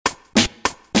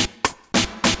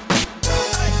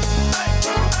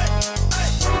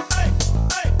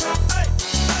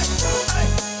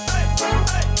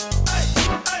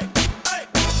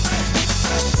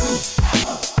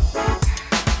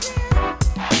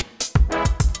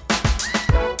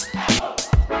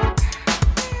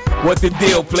What the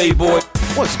deal, Playboy?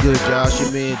 What's good, y'all? It's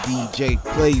your man DJ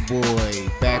Playboy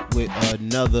back with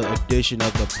another edition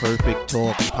of the Perfect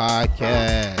Talk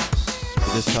podcast.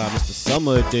 But this time it's the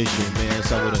summer edition, man.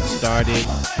 Summer done started.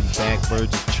 Back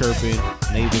birds are chirping.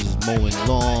 Neighbors is mowing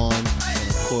lawn. And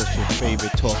of course, your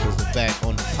favorite talkers are back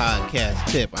on the podcast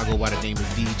tip. I go by the name of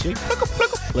DJ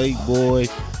Playboy.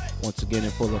 Once again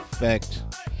in full effect.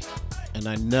 And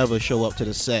I never show up to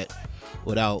the set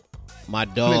without my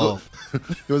dog.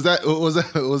 Was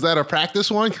that a practice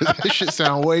one? Because that shit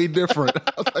sound way different.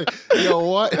 I was like, yo,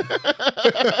 what?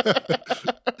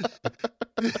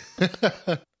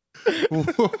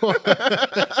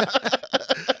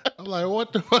 I'm like,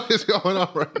 what the fuck is going on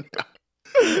right now?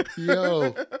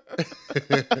 Yo.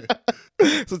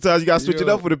 Sometimes you gotta switch it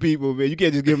up for the people, man. You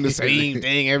can't just give them the same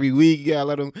thing every week. You gotta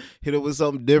let them hit up with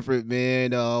something different, man.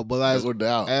 But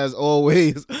as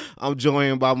always, I'm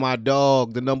joined by my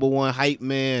dog, the number one hype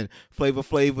man, Flavor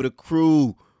the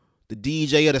crew, the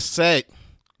DJ of the set,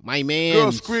 my man.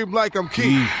 Girl, scream like I'm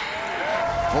Keith.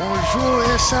 Bonjour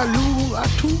et salut à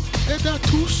tous et à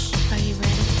tous. Are you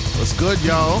ready? What's good,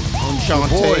 y'all?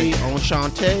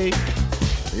 Enchanté.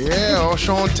 Yeah,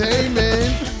 enchanté,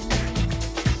 man.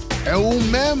 Et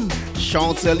vous-même.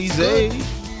 Champs-Élysées.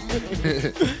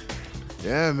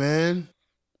 Yeah, man.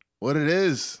 What it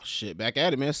is. Shit, back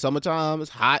at it, man. Summertime. It's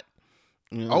hot.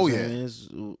 You know what I'm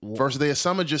saying? First day of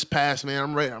summer just passed,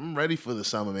 man. I'm ready for the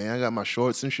summer, man. I got my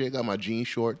shorts and shit. Got my jean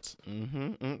shorts.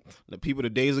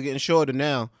 The days are getting shorter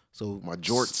now. So my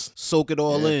jorts. Soak it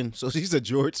all in. So these are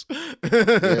jorts.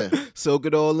 Yeah. Soak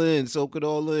it all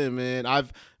in, man.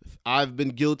 I've been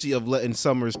guilty of letting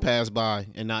summers pass by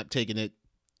and not taking it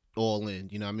all in.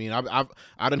 You know what I mean?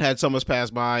 I done had summers pass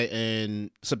by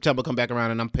and September come back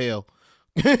around and I'm pale.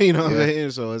 You know what I'm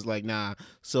saying? So it's like, nah,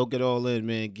 soak it all in,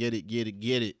 man. Get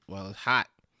it while it's hot.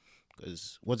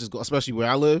 Because once it's go, especially where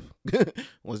I live,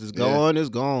 once it's gone, it's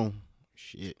gone.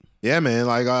 Shit. Yeah, man.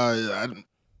 Like,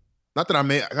 not that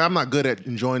I'm not good at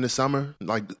enjoying the summer.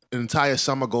 Like, an entire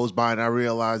summer goes by and I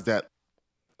realize that,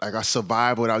 like, I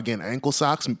survived without getting ankle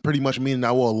socks, pretty much meaning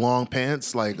I wore long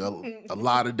pants, like, a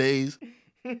lot of days.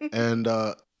 And,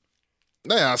 I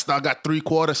still got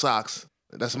 3/4 socks.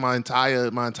 That's my entire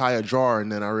drawer.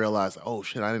 And then I realized, oh,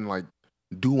 shit, I didn't, like,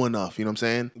 do enough. You know what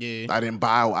I'm saying? Yeah. I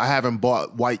haven't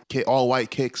bought all white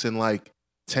kicks in, like,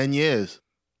 10 years.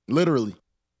 Literally.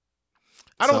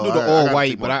 I don't do the all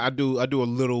white, but I do a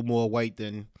little more white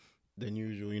than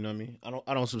usual. You know what I mean?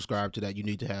 I don't subscribe to that. You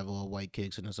need to have all white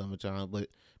kicks in the summertime, but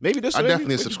maybe this. I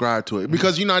definitely subscribe to it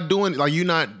because you're not doing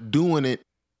it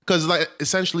because, like,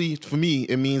 essentially for me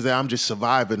it means that I'm just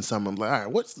surviving summer. I'm like, all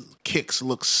right, what's kicks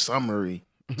look summery,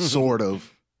 sort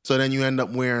of. So then you end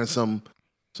up wearing some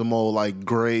old like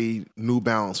gray New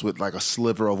Balance with like a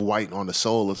sliver of white on the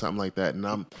sole or something like that, and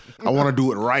I want to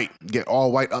do it right, get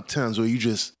all white Uptowns where you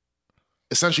just.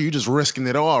 Essentially, you're just risking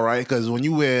it all, right? Because when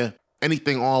you wear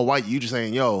anything all white, you just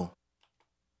saying, "Yo,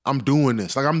 I'm doing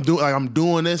this. I'm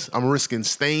doing this. I'm risking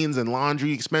stains and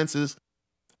laundry expenses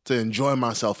to enjoy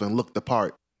myself and look the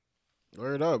part."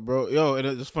 Word up, bro. Yo, and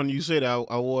it's funny you say that.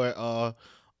 I wore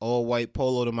all white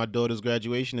polo to my daughter's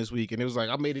graduation this week, and it was like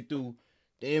I made it through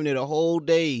damn near the whole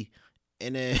day,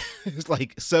 and then it's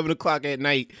like 7:00 at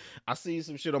night. I see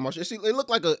some shit on my shirt. It looked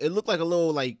like a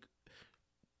little like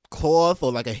cloth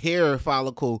or like a hair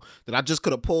follicle that I just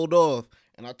could have pulled off,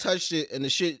 and I touched it and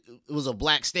it was a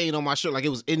black stain on my shirt, like it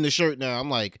was in the shirt now. I'm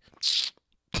like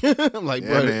bro,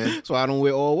 man. That's why I don't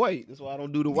wear all white. That's why I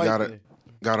don't do the white thing.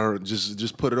 Gotta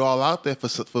just put it all out there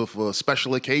for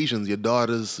special occasions, your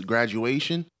daughter's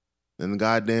graduation and the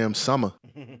goddamn summer.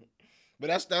 But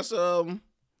that's what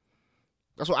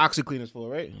OxyClean is for,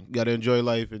 right? You gotta enjoy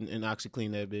life and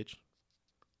OxyClean that bitch.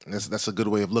 That's a good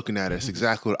way of looking at it. It's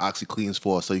exactly what OxyClean's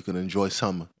for, so you can enjoy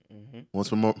summer.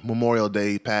 Once Memorial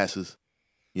Day passes,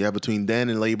 you have between then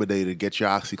and Labor Day to get your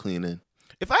OxyClean in.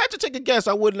 If I had to take a guess,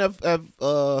 I wouldn't have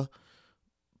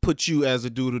put you as a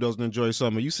dude who doesn't enjoy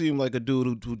summer. You seem like a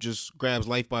dude who just grabs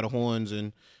life by the horns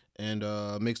and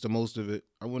makes the most of it.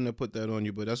 I wouldn't have put that on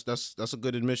you, but that's a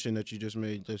good admission that you just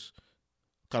made. Just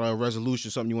kind of a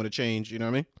resolution, something you want to change. You know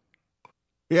what I mean?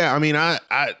 Yeah, I mean,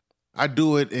 I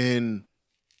do it in.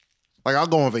 Like, I'll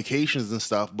go on vacations and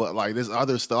stuff, but, like, there's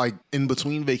other stuff. Like, in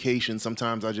between vacations,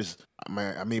 sometimes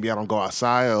maybe I don't go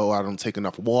outside or I don't take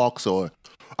enough walks, or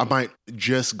I might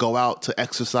just go out to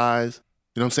exercise,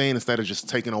 you know what I'm saying, instead of just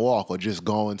taking a walk or just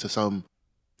going to some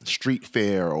street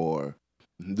fair or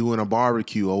doing a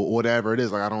barbecue or whatever it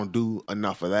is. Like, I don't do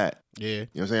enough of that. Yeah. You know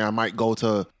what I'm saying? I might go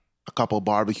to a couple of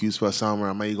barbecues for summer.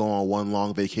 I may go on one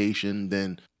long vacation.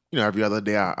 Then, every other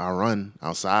day I run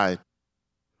outside.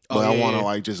 but I want to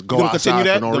like just go outside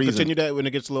for no reason. Continue that when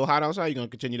it gets a little hot outside? You gonna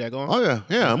continue that going? Oh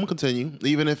yeah, I'm gonna continue.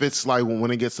 Even if it's like when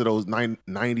it gets to those 90,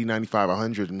 95,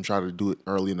 100, and try to do it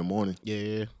early in the morning.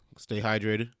 Yeah. Stay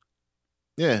hydrated.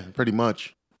 Yeah, pretty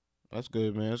much. That's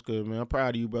good, man. That's good, man. I'm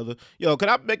proud of you, brother. Yo, can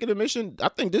I make an admission? I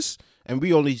think this, and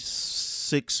we only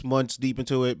 6 months deep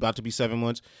into it, about to be 7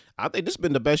 months. I think this has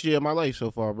been the best year of my life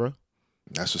so far, bro.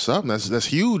 That's what's up. That's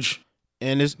huge.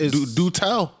 And it's do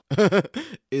tell.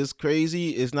 It's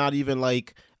crazy. It's not even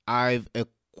like I've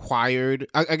acquired.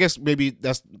 I guess maybe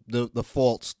that's the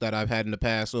faults that I've had in the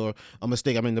past, or a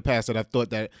mistake I made in the past, that I've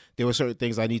thought that there were certain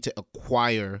things I need to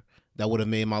acquire that would have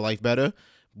made my life better.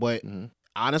 But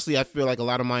honestly, I feel like a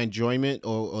lot of my enjoyment,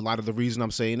 or a lot of the reason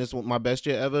I'm saying this my best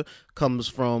year ever, comes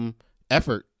from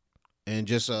effort, and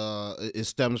just it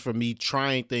stems from me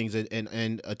trying things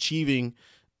and achieving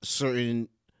certain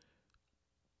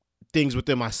things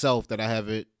within myself that I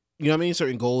haven't, you know what I mean?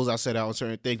 Certain goals I set out on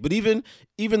certain things. But even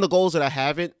the goals that I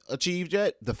haven't achieved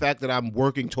yet, the fact that I'm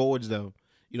working towards them,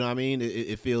 you know what I mean?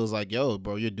 It feels like, yo,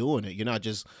 bro, you're doing it. You're not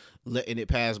just letting it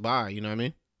pass by, you know what I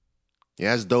mean?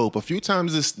 Yeah, that's dope. A few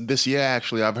times this year,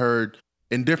 actually, I've heard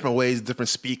in different ways, different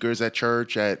speakers at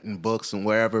church, in books and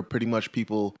wherever, pretty much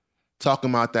people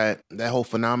talking about that whole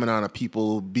phenomenon of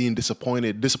people being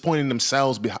disappointing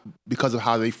themselves because of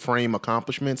how they frame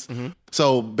accomplishments.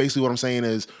 So basically what I'm saying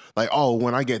is like, oh,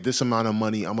 when I get this amount of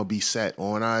money, I'm gonna be set.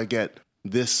 Or when I get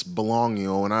this belonging,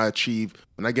 or when I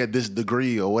get this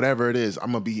degree, or whatever it is,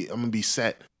 I'm gonna be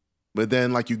set. But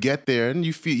then like you get there and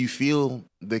you feel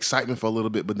the excitement for a little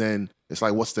bit, but then it's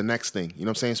like, what's the next thing? You know what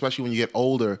I'm saying? Especially when you get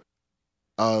older,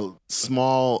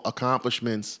 small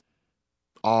accomplishments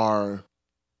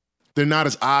they're not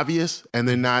as obvious and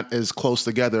they're not as close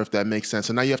together, if that makes sense.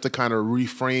 So now you have to kind of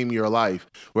reframe your life.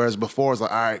 Whereas before it's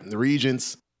like, all right, the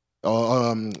Regents,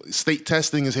 state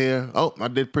testing is here. Oh, I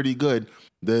did pretty good.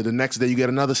 The next day you get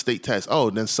another state test. Oh,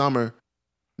 then summer,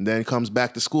 and then it comes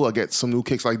back to school. I get some new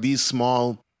kicks. Like these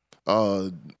small,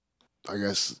 I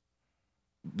guess,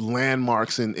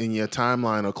 landmarks in your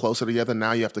timeline are closer together.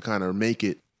 Now you have to kind of make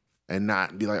it and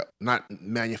not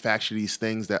manufacture these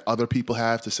things that other people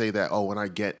have to say that, oh, when I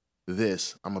get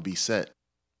this, I'm gonna be set.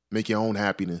 Make your own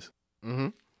happiness.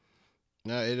 No,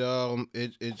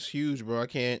 it's huge, bro. I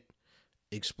can't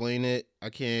explain it. I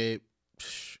can't.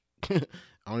 I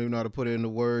don't even know how to put it into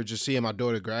words. Just seeing my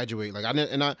daughter graduate, like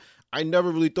I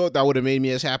never really thought that would have made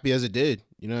me as happy as it did.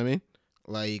 You know what I mean?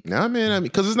 Like, nah, man. I mean,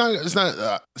 because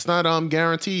it's not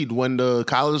guaranteed. When the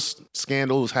college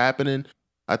scandal was happening,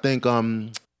 I think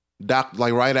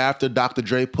right after Dr.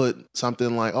 Dre put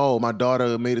something like, oh, my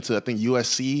daughter made it to, I think,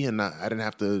 USC, and I didn't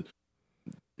have to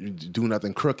do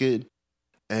nothing crooked.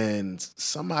 And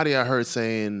somebody I heard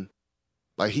saying,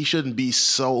 like, he shouldn't be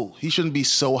so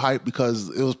hyped, because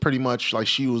it was pretty much like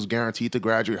she was guaranteed to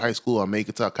graduate high school or make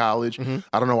it to college.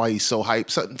 I don't know why he's so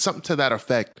hyped. Something to that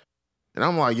effect. And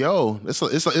I'm like, yo,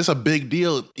 it's a big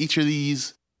deal. Each of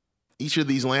these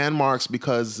landmarks,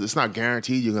 because it's not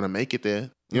guaranteed you're gonna make it there.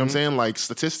 You know what I'm saying? Like,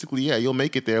 statistically, yeah, you'll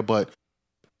make it there, but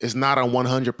it's not a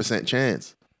 100%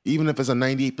 chance. Even if it's a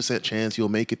 98% chance you'll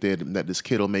make it there, that this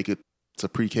kid will make it to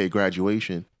pre-K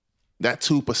graduation, that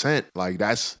 2%, like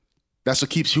that's what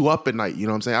keeps you up at night. You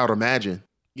know what I'm saying? I would imagine.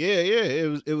 Yeah.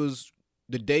 It was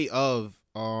the day of.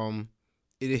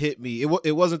 It hit me.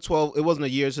 It wasn't 12. It wasn't a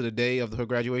year to the day of her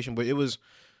graduation, but it was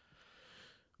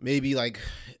maybe like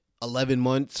 11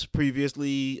 months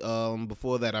previously.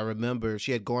 Before that, I remember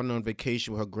she had gone on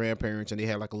vacation with her grandparents, and they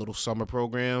had like a little summer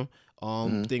program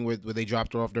thing where they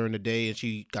dropped her off during the day, and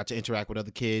she got to interact with other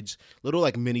kids. Little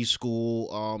like mini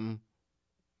school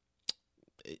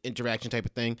interaction type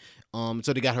of thing.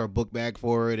 So they got her a book bag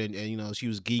for it, and you know, she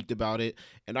was geeked about it.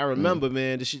 And I remember,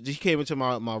 man, she came into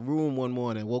my room one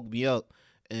morning and woke me up,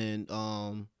 and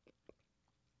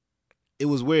it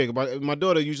was weird. My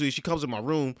daughter, usually she comes in my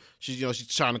room. She's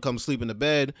trying to come sleep in the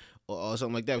bed or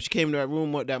something like that. But she came to that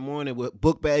room that morning with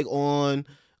book bag on,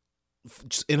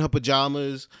 just in her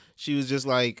pajamas. She was just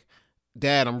like,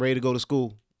 "Dad, I'm ready to go to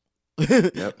school.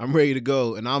 Yep. I'm ready to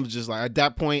go." And I'm just like, at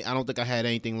that point, I don't think I had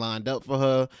anything lined up for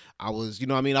her. I was, you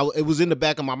know what I mean? It was in the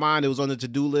back of my mind. It was on the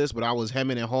to-do list, but I was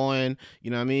hemming and hawing,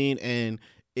 you know what I mean? And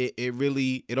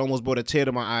it almost brought a tear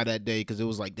to my eye that day, because it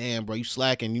was like, damn, bro, you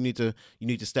slacking. You need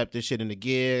to step this shit into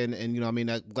gear. And you know what I mean?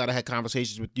 I'm glad I had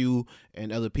conversations with you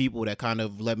and other people that kind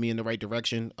of led me in the right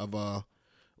direction of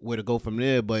where to go from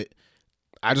there. But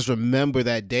I just remember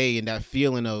that day and that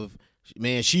feeling of,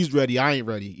 man, she's ready, I ain't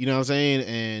ready. You know what I'm saying?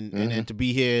 And to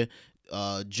be here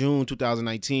June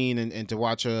 2019 and to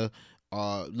watch her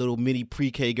little mini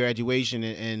pre-K graduation,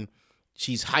 and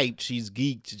she's hyped, she's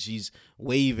geeked, she's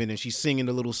waving, and she's singing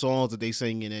the little songs that they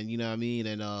singing, and you know what I mean.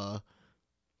 And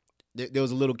there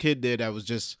was a little kid there that was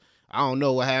just, I don't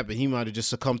know what happened. He might have just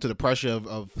succumbed to the pressure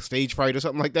of stage fright or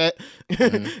something like that.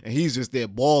 And he's just there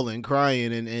bawling,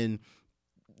 crying, and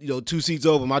you know, 2 seats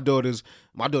over, my daughter's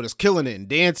killing it and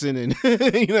dancing and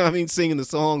you know what I mean, singing the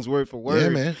songs word for word. Yeah,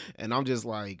 man. And I'm just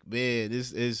like, man,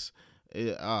 this is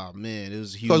oh man, it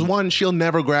was huge. Because one, she'll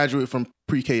never graduate from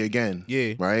pre-K again.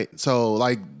 Yeah. Right? So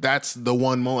like that's the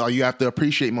one moment, like, you have to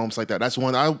appreciate moments like that. That's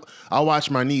one I watch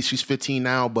my niece, she's 15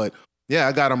 now, but yeah,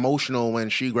 I got emotional when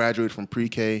she graduated from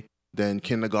pre-K, then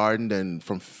kindergarten, then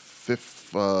from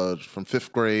fifth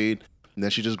grade, and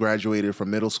then she just graduated from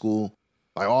middle school.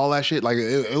 Like all that shit, like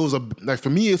it was like for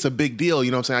me, it's a big deal.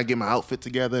 You know what I'm saying? I get my outfit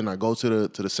together and I go to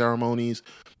the ceremonies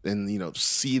and, you know,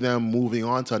 see them moving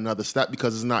on to another step,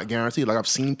 because it's not guaranteed. Like I've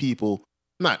seen people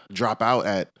not drop out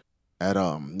at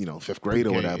you know, 5th grade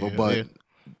or whatever, but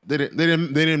they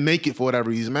didn't make it for whatever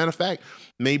reason. Matter of fact,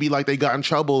 maybe like they got in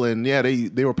trouble and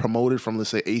they were promoted from,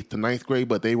 let's say, 8th to 9th grade,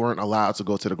 but they weren't allowed to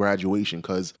go to the graduation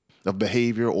because of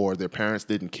behavior, or their parents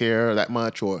didn't care that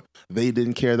much, or they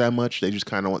didn't care that much. They just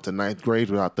kind of went to 9th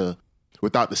grade without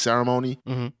the ceremony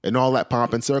and all that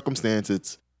pomp and circumstance.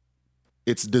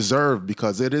 It's deserved,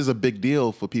 because it is a big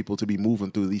deal for people to be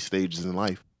moving through these stages in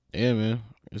life. Yeah, man.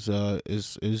 It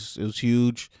was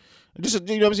huge. Just,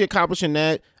 you know, obviously accomplishing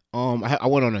that. I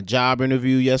went on a job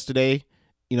interview yesterday.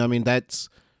 You know what I mean? That's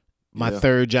my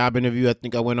 3rd job interview I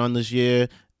think I went on this year.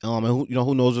 And who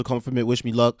knows what'll come from it. Wish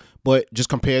me luck. But just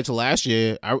compared to last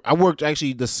year, I worked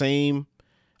actually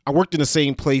I worked in the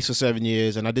same place for 7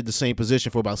 years, and I did the same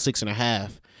position for about 6.5.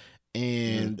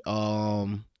 And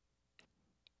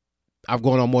I've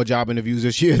gone on more job interviews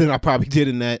this year than I probably did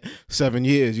in that 7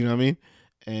 years. You know what I mean?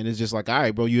 And it's just like, all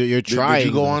right, bro, you're trying. Did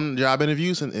you go on job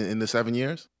interviews in the 7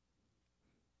 years?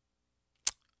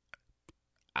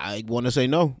 I want to say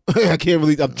no. I can't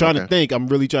really. I'm trying to think. I'm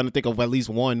really trying to think of at least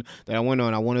one that I went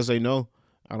on. I want to say no.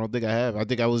 I don't think I have. I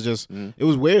think I was just. It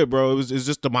was weird, bro. It's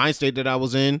just the mind state that I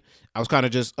was in. I was kind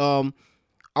of just. I'd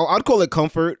call it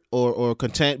comfort or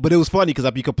content, but it was funny because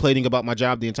I'd be complaining about my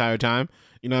job the entire time.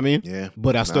 You know what I mean? Yeah.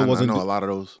 But I still wasn't. I know a lot of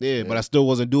those. Yeah, but I still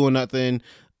wasn't doing nothing.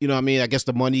 You know what I mean? I guess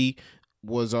the money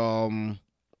was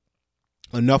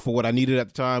enough for what I needed at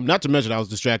the time. Not to mention I was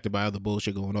distracted by other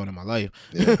bullshit going on in my life.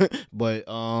 Yeah. But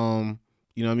you know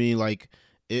what I mean? Like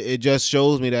it just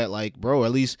shows me that, like, bro,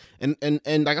 at least and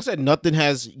like I said, nothing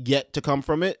has yet to come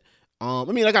from it. I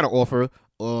mean, I got an offer,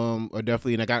 or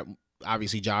definitely, and I got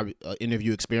obviously job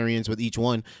interview experience with each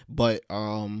one, but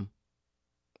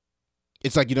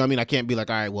it's like, you know what I mean? I can't be like,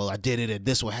 all right, well, I did it and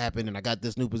this will happen and I got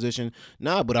this new position.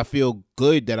 Nah, but I feel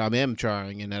good that I am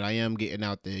trying and that I am getting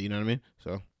out there. You know what I mean?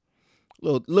 So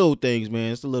little things,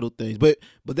 man. It's the little things. But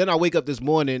then I wake up this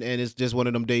morning and it's just one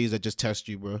of them days that just test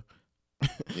you, bro.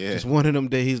 Yeah. Just one of them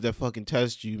days that fucking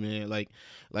test you, man. Like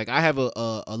I have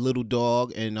a little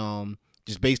dog, and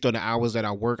just based on the hours that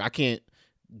I work, I can't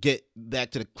get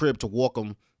back to the crib to walk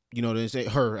him. You know, they say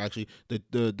her actually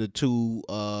the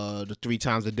 3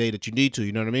 times a day that you need to.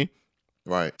 You know what I mean?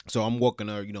 Right. So I'm walking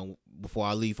her, you know, before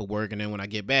I leave for work, and then when I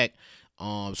get back.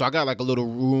 So I got like a little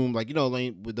room, like, you know,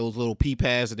 like with those little pee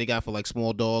pads that they got for like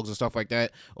small dogs and stuff like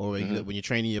that, or when you're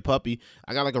training your puppy.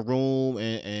 I got like a room,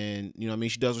 and you know what I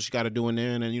mean, she does what she got to do in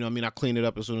there, and then, you know what I mean, I clean it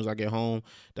up as soon as I get home.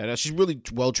 That she's really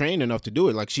well trained enough to do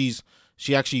it. Like she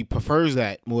actually prefers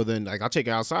that more than, like, I'll take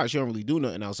her outside. She don't really do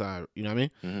nothing outside. You know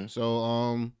what I mean?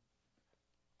 So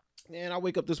man, I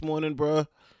wake up this morning, bruh.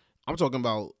 I'm talking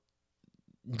about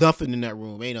nothing in that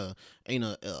room. Ain't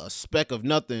a speck of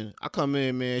nothing. I come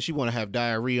in, man. She want to have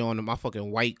diarrhea on my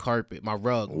fucking white carpet, my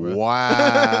rug, bro.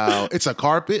 Wow. It's a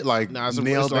carpet, like, nah,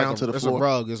 nailed down to the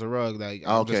floor. It's a rug. Like,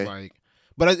 I'm just like,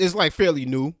 but it's like fairly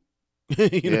new.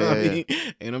 You know what I mean?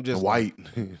 And I'm just white.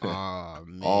 Like, oh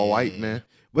man, all white, man.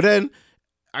 But then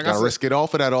I gotta risk it all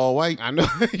for that all white. I know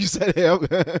you said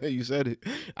it. You said it.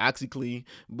 OxyClean.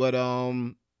 But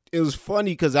it was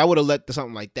funny because I would have let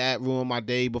something like that ruin my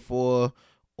day before.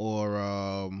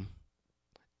 Or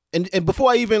and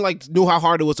before I even like knew how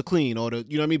hard it was to clean, or you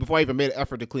know what I mean, before I even made an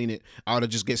effort to clean it, I would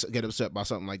have just get upset by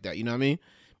something like that. You know what I mean?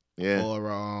 Yeah.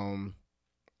 Or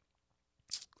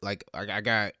like I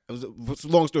got, it was,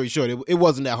 long story short, it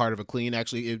wasn't that hard of a clean.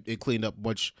 Actually, it cleaned up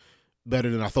much better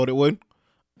than I thought it would.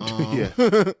 Yeah.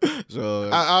 So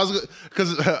I was,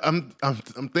 because I'm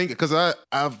thinking, because I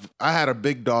had a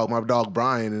big dog, my dog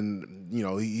Brian, and you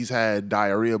know he's had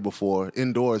diarrhea before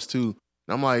indoors too.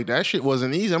 And I'm like, that shit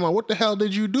wasn't easy. I'm like, what the hell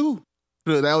did you do?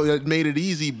 That made it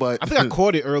easy, but I think I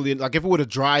caught it early. Like if it would have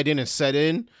dried in and set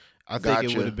in, I think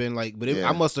it would have been like. But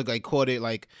I must have like caught it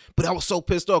like. But I was so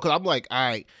pissed off because I'm like, all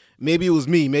right, maybe it was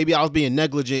me. Maybe I was being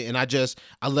negligent and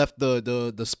I left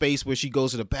the space where she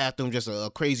goes to the bathroom just a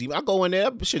crazy. I go in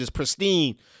there, shit is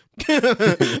pristine. Like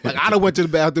I'd have went to the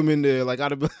bathroom in there. Like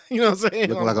I'd have, you know what I'm saying?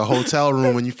 Looking like a hotel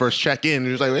room when you first check in.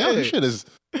 You're just like, yeah,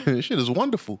 this shit is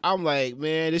wonderful. I'm like,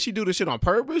 man, did she do this shit on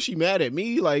purpose? She mad at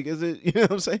me? Like, is it? You know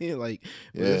what I'm saying? Like,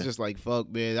 it's just like, fuck,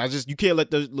 man. You can't let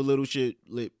the little shit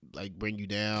like bring you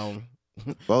down.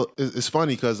 Well, it's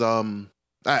funny because I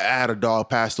had a dog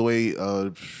passed away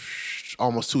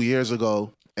almost 2 years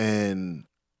ago, and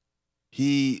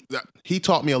he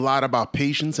taught me a lot about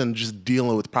patience and just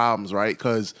dealing with problems, right?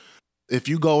 Because if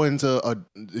you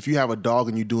have a dog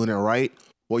and you're doing it right,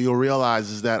 what you'll realize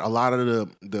is that a lot of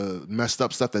the messed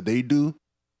up stuff that they do,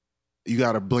 you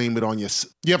got to blame it on you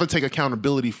have to take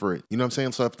accountability for it. You know what I'm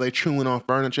saying? So if they're chewing on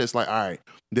furniture, it's like, all right,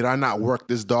 did I not work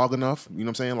this dog enough? You know what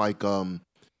I'm saying? Like,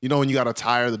 you know when you got to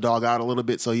tire the dog out a little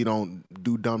bit so you don't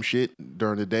do dumb shit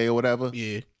during the day or whatever?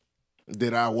 Yeah.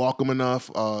 Did I walk him enough?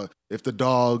 If the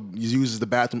dog uses the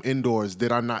bathroom indoors,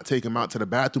 did I not take him out to the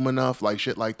bathroom enough? Like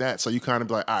shit like that. So you kind of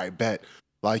be like, all right, bet.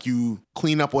 Like you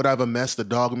clean up whatever mess the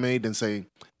dog made and say,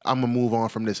 I'm going to move on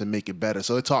from this and make it better.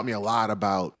 So it taught me a lot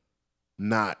about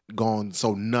not going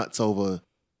so nuts over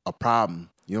a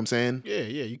problem. You know what I'm saying? Yeah,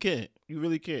 you can't. You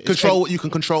really can't. Control what you can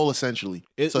control, essentially.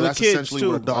 So that's essentially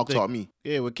what a dog taught me.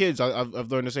 Yeah, with kids,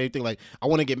 I've learned the same thing. Like, I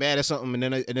want to get mad at something,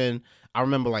 and then I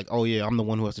remember, like, oh yeah, I'm the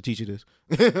one who has to teach you this.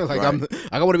 Like, right.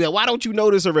 I want to be like, why don't you know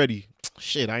this already?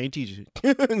 Shit, I ain't teach you.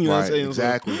 You know what I'm saying?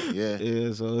 Exactly. Like, yeah.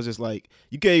 Yeah. So it's just like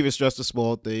you can't even stress the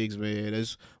small things, man.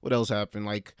 There's what else happened?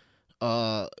 Like,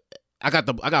 I got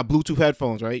Bluetooth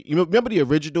headphones, right? You remember the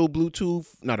original Bluetooth?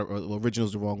 Not original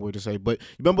is the wrong word to say, but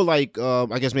you remember like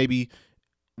I guess maybe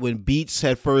when Beats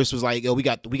had first was like, yo, we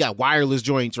got wireless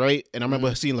joints, right? And I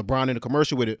remember seeing LeBron in a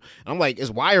commercial with it. I'm like, it's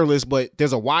wireless, but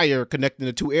there's a wire connecting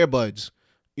the two earbuds.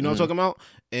 You know what I'm talking about?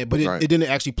 But it didn't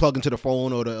actually plug into the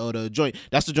phone or the joint.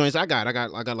 That's the joints I got. I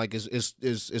got like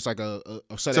it's like a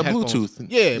set of headphones. Bluetooth.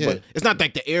 Yeah, but it's not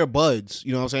like the earbuds.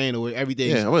 You know what I'm saying? Or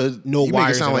everything. Yeah, well, no you wires.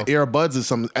 make it sound like earbuds is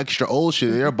some extra old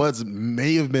shit. Earbuds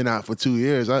may have been out for 2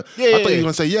 years. I thought you were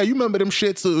gonna say, yeah, you remember them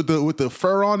shits with the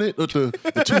fur on it, with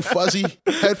the two fuzzy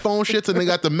headphone shits, and they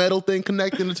got the metal thing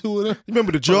connecting the two of them. You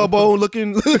remember the jawbone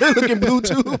looking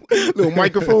Bluetooth, little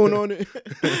microphone on it?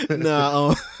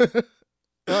 Nah.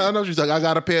 I know what you're talking. I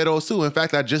got a pair of those too. In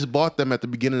fact, I just bought them at the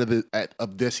beginning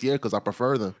of this year because I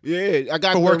prefer them. Yeah, I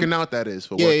got for them. Working out. That is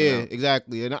for working out.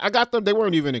 Exactly. And I got them. They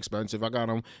weren't even expensive. I got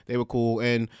them. They were cool.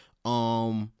 And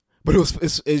but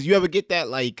it's you ever get that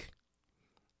like,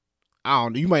 I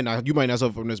don't know. You might not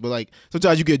suffer from this, but like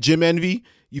sometimes you get gym envy.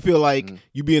 You feel like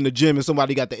you be in the gym and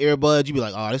somebody got the earbuds. You be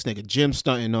like, oh, this nigga gym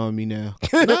stunting on me now.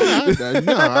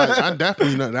 I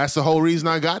definitely know. That's the whole reason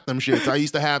I got them shits. I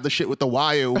used to have the shit with the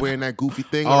wire wearing that goofy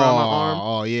thing around my arm.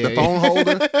 Oh, yeah. The phone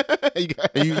holder.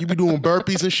 And you be doing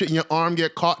burpees and shit and your arm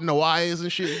get caught in the wires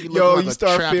and shit. You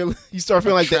start feeling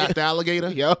like trapped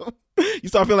alligator. Yo. You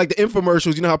start feeling like the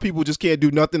infomercials. You know how people just can't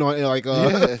do nothing on like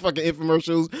fucking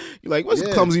infomercials. You're like, what's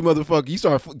a clumsy motherfucker? You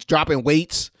start dropping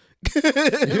weights. And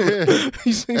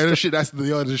the shit,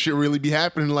 the shit really be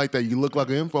happening like that. You look like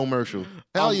an infomercial.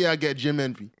 Hell yeah, I get gym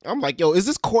envy. I'm like, yo, is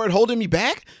this cord holding me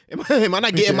back? Am I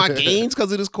not getting my gains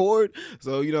because of this cord?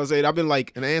 So you know what I'm saying? I've been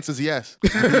like, and the answer is yes.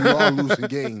 You are losing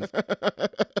gains.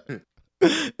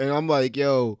 And I'm like,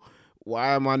 yo, why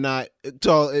am I not?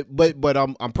 So, but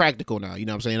I'm practical now. You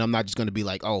know what I'm saying? I'm not just gonna be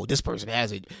like, oh, this person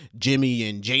has it. Jimmy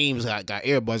and James got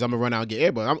earbuds. I'm gonna run out and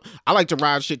get earbuds. I like to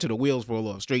ride shit to the wheels for a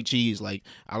little straight cheese. Like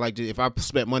I like to, if I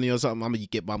spent money on something, I'm gonna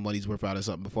get my money's worth out of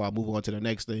something before I move on to the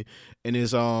next thing. And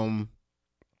it's all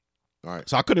right.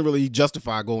 So I couldn't really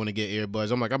justify going to get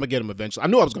earbuds. I'm like, I'm gonna get them eventually. I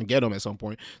knew I was gonna get them at some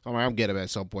point. So I'm like, I'm gonna get them at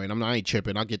some point. I ain't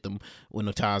tripping. I'll get them when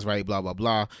the time's right. Blah blah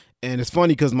blah. And it's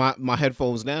funny because my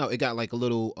headphones now, it got like a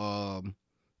little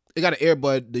it got an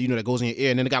earbud, that goes in your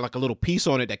ear, and then it got like a little piece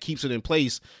on it that keeps it in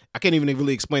place. I can't even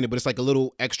really explain it, but it's like a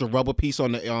little extra rubber piece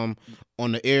on the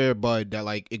earbud that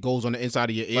like it goes on the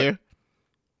inside of your ear.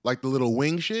 Like the little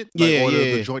wing shit?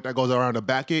 The joint that goes around the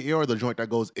back of your ear, or the joint that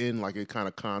goes in, like it kind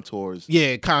of contours? Yeah,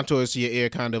 it contours to your ear,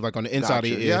 kind of like on the inside of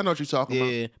your ear. Yeah, I know what you're talking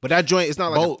about. But that joint, it's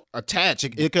not like attached.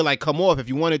 It could like come off if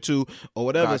you wanted to or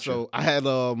whatever. Gotcha. So I had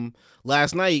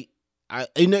last night,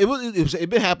 it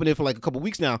been happening for like a couple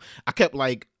weeks now. I kept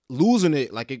like losing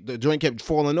it, like the joint kept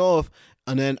falling off.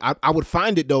 And then I would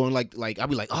find it though, and like I'd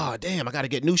be like, oh damn, I gotta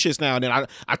get new shits now. And then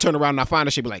I turn around and I find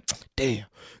the shit, be like, damn,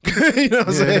 you know what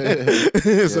I'm saying?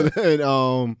 Yeah. So then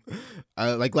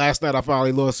like last night I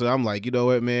finally lost it. I'm like, you know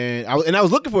what, man? I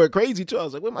was looking for it crazy too. I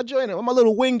was like, where my joint at? Where my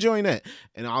little wing joint at?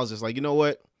 And I was just like, you know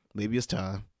what? Maybe it's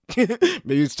time.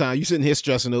 Maybe it's time. You sitting here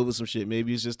stressing over some shit.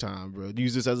 Maybe it's just time, bro.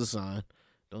 Use this as a sign.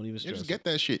 Don't even stress. Just get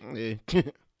that shit. Yeah.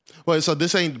 Well, so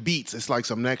this ain't Beats. It's like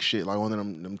some next shit, like one of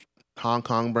them Hong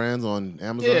Kong brands on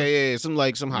Amazon. Yeah. Some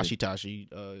Hashitashi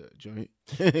joint.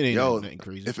 It ain't nothing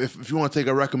crazy. If you want to take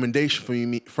a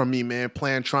recommendation from me, man,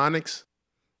 Plantronics,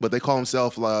 but they call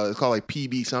themselves it's called like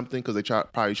PB something because they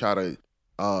probably try to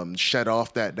shed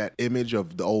off that image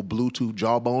of the old Bluetooth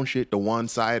jawbone shit, the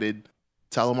one-sided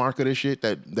telemarketer shit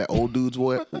that old dudes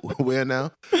wear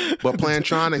now. But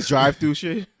Plantronics drive-through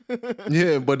shit.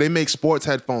 Yeah, but they make sports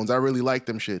headphones. I really like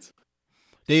them shits.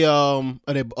 They so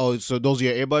those are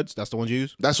your earbuds? That's the ones you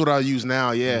use? That's what I use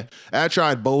now, yeah. I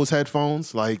tried Bose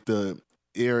headphones, like the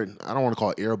ear, I don't want to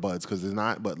call it earbuds because it's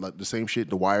not, but like the same shit,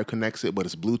 the wire connects it, but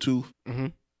it's Bluetooth. Mm-hmm.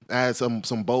 I had some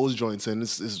Bose joints and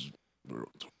it's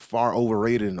far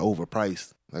overrated and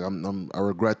overpriced. Like I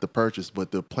regret the purchase,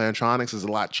 but the Plantronics is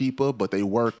a lot cheaper, but they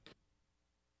work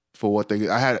for what they.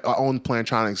 I owned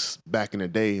Plantronics back in the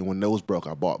day, and when those broke,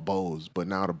 I bought Bose. But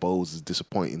now the Bose is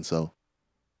disappointing. So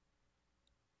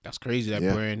that's crazy.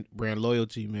 That brand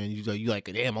loyalty, man. You like,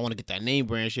 damn, I want to get that name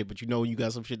brand shit, but you know you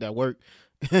got some shit that work.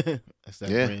 That's that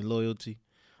brand loyalty.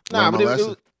 Nah, but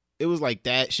it was like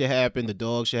that shit happened. The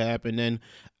dog shit happened. Then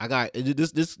I got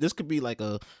this could be like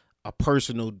a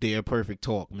personal Dare Perfect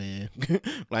talk, man.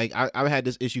 Like I've had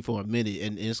this issue for a minute,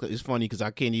 and it's funny because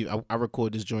I can't even. I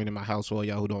record this joint in my house for all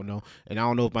y'all who don't know, and I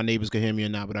don't know if my neighbors can hear me or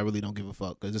not, but I really don't give a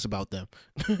fuck because it's about them.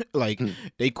 Like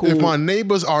they cool. If my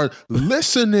neighbors are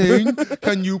listening,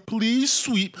 can you please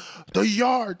sweep the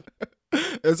yard?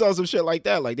 It's all some shit like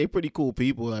that. Like they pretty cool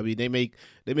people. I mean, they make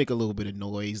a little bit of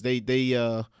noise. They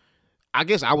I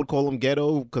guess I would call them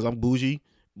ghetto because I'm bougie.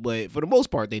 But for the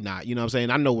most part, they not. You know what I'm saying?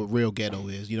 I know what real ghetto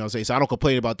is. You know what I'm saying? So I don't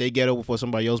complain about their ghetto before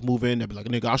somebody else move in. They'll be like,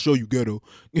 nigga, I'll show you ghetto.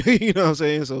 You know what I'm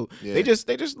saying? So they just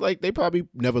like, they probably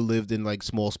never lived in like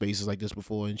small spaces like this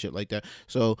before and shit like that.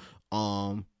 So,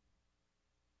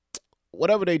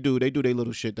 whatever they do their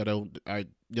little shit that you know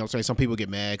what I'm saying? Some people get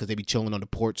mad because they be chilling on the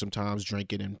porch sometimes,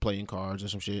 drinking and playing cards or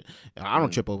some shit. And I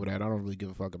don't trip over that. I don't really give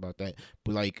a fuck about that.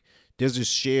 But like, there's this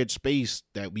shared space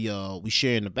that we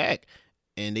share in the back.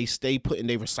 And they stay putting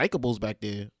their recyclables back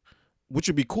there, which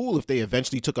would be cool if they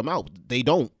eventually took them out. They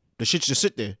don't. The shit just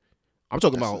sit there. I'm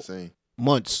talking about insane.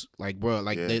 Months. Like, bro,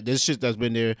 like this shit that's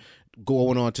been there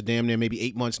going on to damn near maybe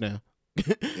 8 months now.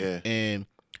 Yeah. And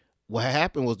what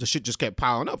happened was the shit just kept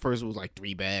piling up. First it was like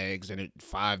 3 bags and then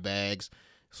 5 bags.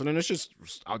 So then it's just,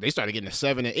 they started getting to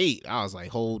 7 and 8. I was like,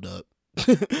 hold up.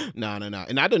 Nah.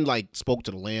 And I didn't like spoke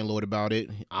to the landlord about it.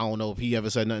 I don't know if he ever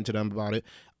said nothing to them about it.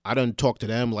 I done talk to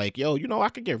them like, yo, you know, I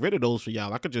could get rid of those for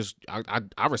y'all. I could just, I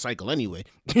recycle anyway.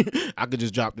 I could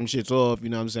just drop them shits off, you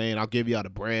know what I'm saying? I'll give y'all the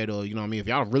bread or, you know what I mean? If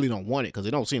y'all really don't want it, because it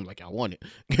don't seem like y'all want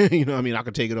it. You know what I mean? I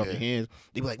could take it off your hands.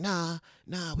 They be like, nah,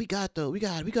 we got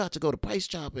to go to Price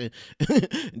Chop and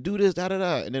do this,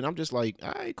 da-da-da. And then I'm just like,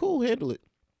 all right, cool, handle it.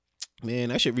 Man,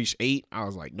 that shit reached 8. I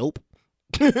was like, nope.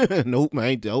 Nope,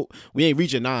 we ain't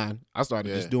reaching 9. I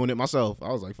started just doing it myself.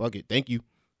 I was like, fuck it, thank you.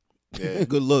 Yeah.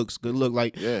 Good look.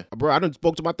 Like, bro, I done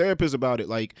spoke to my therapist about it.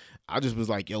 Like, I just was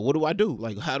like, yo, what do I do?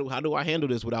 Like, how do I handle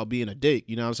this without being a dick?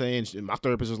 You know what I'm saying? And my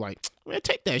therapist was like, man,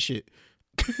 take that shit.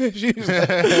 She was like,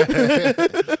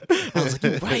 I was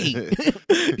like, you right.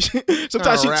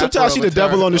 Sometimes she the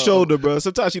devil on the shoulder, bro.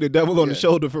 Sometimes she the devil on the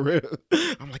shoulder for real.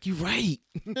 I'm like, you right.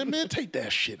 Man, take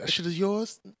that shit. That shit is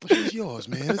yours. That shit is yours,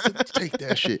 man. Take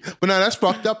that shit. But no, that's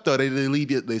fucked up though. They leave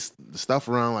the stuff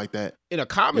around like that in a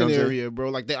common area, bro.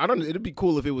 Like it'd be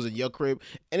cool if it was in your crib,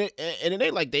 and it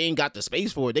ain't like they ain't got the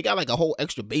space for it. They got like a whole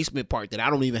extra basement part that I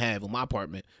don't even have in my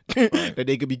apartment that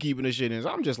they could be keeping the shit in. So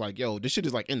I'm just like, yo, this shit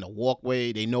is like in the walkway.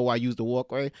 They know I use the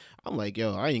walkway. I'm like,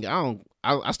 yo,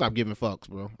 I stopped giving fucks,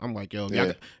 bro. I'm like, yo,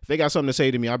 if they got something to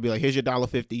say to me, I'll be like, here's your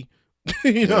 $1.50.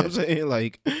 You know what I'm saying?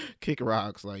 like kick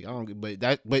rocks. Like I don't.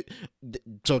 But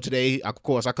so today, of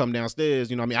course, I come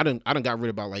downstairs. You know what I mean? I done got rid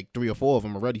of about like 3 or 4 of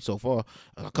them already so far.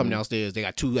 I come downstairs, they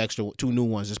got 2 new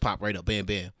ones just pop right up, bam,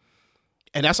 bam.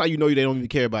 And that's how you know they don't even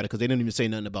care about it, because they didn't even say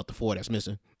nothing about the 4 that's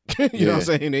missing. You know what I'm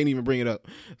saying? They didn't even bring it up.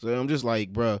 So I'm just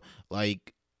like, bro,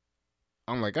 like,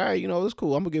 I'm like, all right, you know, it's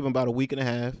cool. I'm gonna give them about a week and a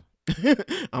half.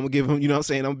 I'm gonna give them, you know what I'm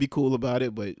saying? I'm gonna be cool about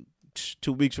it, but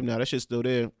 2 weeks from now, that shit's still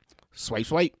there.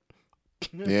 Swipe.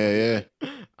 Yeah.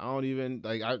 I don't even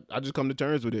like. I just come to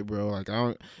terms with it, bro. Like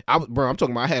I'm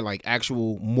talking about. I had like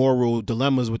actual moral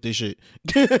dilemmas with this shit.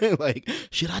 Like,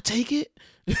 should I take it?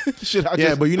 Should I?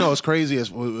 Yeah, but you know, it's crazy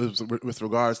with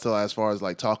regards to as far as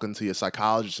like talking to your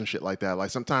psychologist and shit like that. Like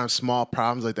sometimes small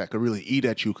problems like that could really eat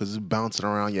at you because it's bouncing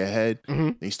around your head,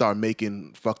 and you start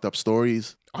making fucked up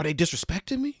stories. Are they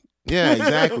disrespecting me? Yeah,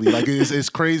 exactly. Like it's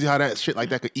crazy how that shit like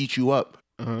that could eat you up.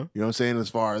 Uh-huh. You know what I'm saying? As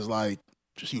far as like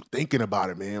just you thinking about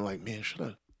it, man. Like, man,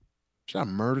 should I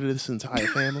murder this entire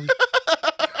family?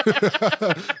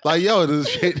 Like, yo, this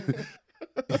shit,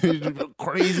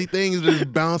 crazy things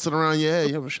just bouncing around your head.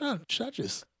 Yo, should I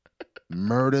just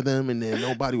murder them and then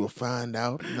nobody will find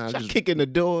out? Nah, Should I kick in the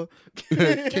door?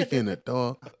 kick in the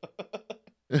door.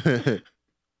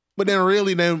 But then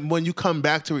really, then when you come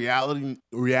back to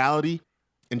reality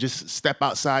and just step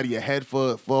outside of your head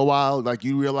for a while, like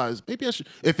you realize maybe I should,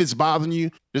 if it's bothering you,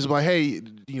 just be like, hey,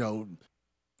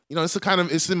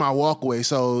 it's in my walkway.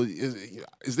 So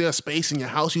is there a space in your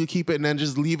house you can keep it and then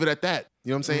just leave it at that? You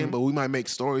know what I'm saying? Mm-hmm. But we might make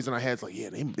stories in our heads like, yeah,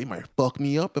 they might fuck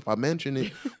me up if I mention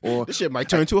it. Or this shit might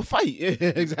turn to a fight. Yeah,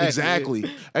 exactly.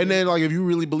 And then like if you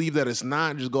really believe that it's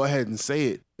not, just go ahead and say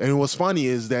it. And what's funny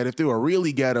is that if they were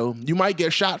really ghetto, you might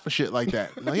get shot for shit like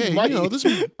that. Like, hey, this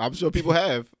is, I'm sure people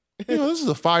have. This is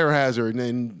a fire hazard, and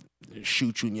then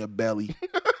shoot you in your belly.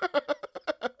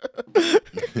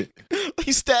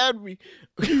 He stabbed me.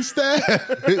 He stabbed.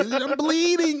 I'm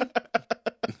bleeding.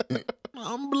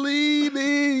 I'm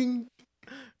bleeding.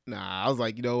 Nah, I was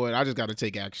like, you know what? I just got to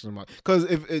take action, because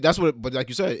if that's what. But like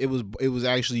you said, it was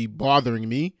actually bothering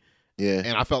me. Yeah,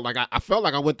 and I felt like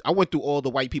I went through all the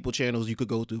white people channels you could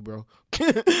go through, bro.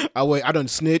 I done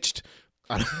snitched.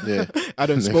 I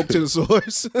done spoke to the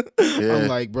source. Yeah. I'm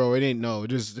like, bro, it ain't you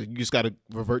just gotta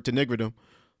revert to niggerdom.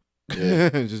 Yeah.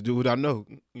 Just do what I know.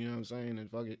 You know what I'm saying? And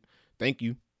fuck it. Thank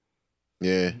you.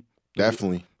 Yeah,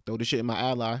 definitely. Throw the shit in my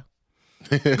ally.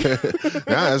 Nah,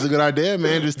 that's a good idea,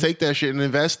 man. Just take that shit and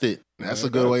invest it. That's a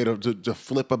good way to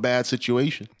flip a bad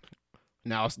situation.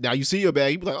 Now you see your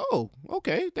bag, you be like, oh,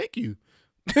 okay, thank you.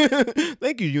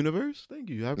 Thank you, universe. Thank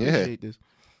you. I appreciate this.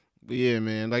 But yeah,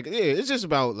 man, it's just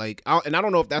about and I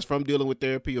don't know if that's from dealing with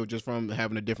therapy or just from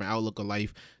having a different outlook of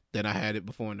life than I had it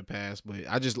before in the past. But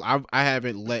I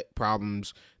haven't let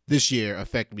problems this year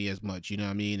affect me as much, you know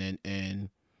what I mean? And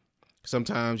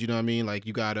sometimes, you know what I mean? Like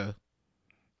you gotta,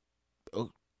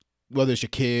 whether it's your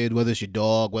kid, whether it's your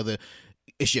dog, whether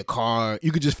it's your car,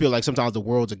 you could just feel like sometimes the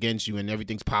world's against you and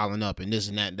everything's piling up and this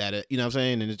and that, you know what I'm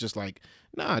saying? And it's just like,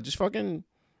 nah, just fucking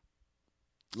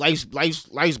life's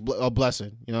a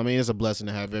blessing. You know what I mean? It's a blessing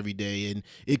to have every day, and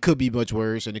it could be much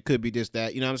worse, and it could be this,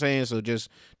 that. You know what I'm saying? So just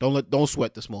don't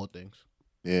sweat the small things.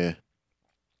 Yeah.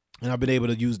 And I've been able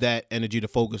to use that energy to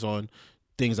focus on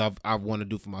things I want to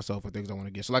do for myself or things I want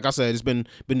to get. So like I said, it's been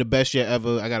the best year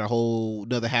ever. I got a whole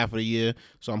another half of the year,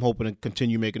 so I'm hoping to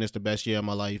continue making this the best year of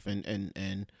my life. And you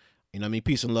know what I mean?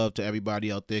 Peace and love to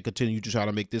everybody out there. Continue to try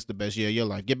to make this the best year of your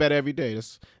life. Get better every day.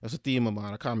 That's a theme of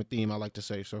mine, a common theme I like to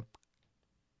say. So.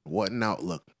 What an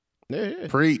outlook. Yeah.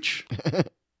 Preach.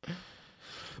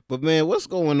 But man, what's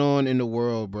going on in the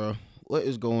world, bro? What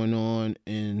is going on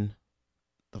in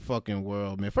the fucking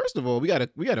world, man? First of all, we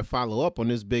gotta follow up on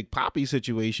this Big Papi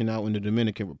situation out in the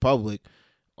Dominican Republic.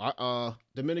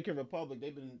 Dominican Republic,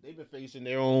 they've been facing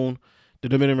their own.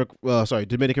 Dominican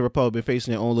Republic been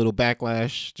facing their own little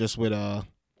backlash just with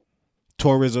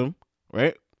tourism,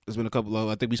 right? There's been a couple of,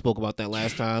 I think we spoke about that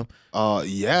last time.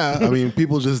 Yeah. I mean,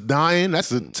 people just dying.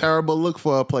 That's a terrible look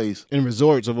for a place. In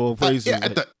resorts of all places.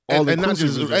 And not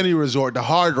just any resort, the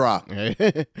Hard Rock.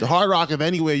 The Hard Rock, if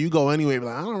anywhere, you go anywhere,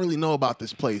 like, I don't really know about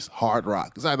this place, Hard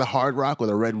Rock. It's either Hard Rock or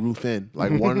the Red Roof Inn.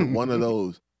 Like one of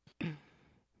those.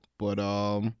 But,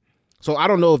 so I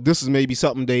don't know if this is maybe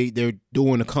something they're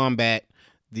doing to combat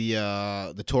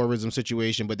the tourism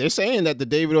situation, but they're saying that the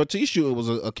David Ortiz shooting was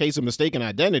a case of mistaken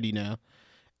identity now.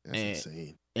 That's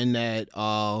insane. And that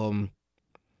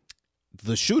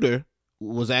the shooter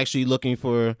was actually looking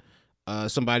for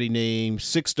somebody named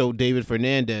Sixto David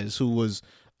Fernandez, who was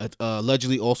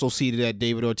allegedly also seated at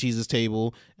David Ortiz's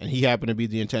table, and he happened to be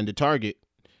the intended target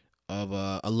of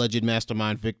alleged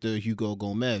mastermind Victor Hugo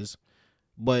Gomez.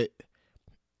 But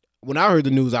when I heard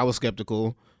the news, I was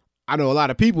skeptical. I know a lot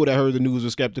of people that heard the news were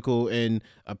skeptical, and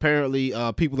apparently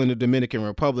people in the Dominican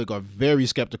Republic are very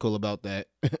skeptical about that,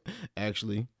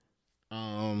 actually.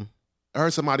 I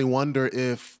heard somebody wonder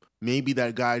if maybe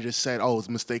that guy just said, oh, it's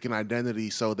mistaken identity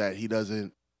so that he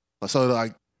doesn't,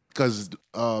 because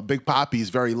Big Papi is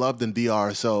very loved in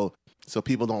DR, so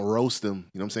people don't roast him,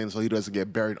 you know what I'm saying? So he doesn't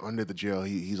get buried under the jail.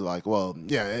 He's like, well,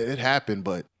 yeah, it happened,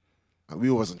 but we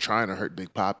wasn't trying to hurt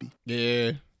Big Papi.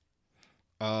 Yeah.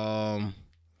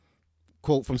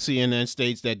 Quote from CNN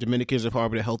states that Dominicans have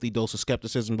harbored a healthy dose of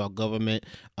skepticism about government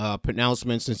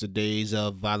pronouncements since the days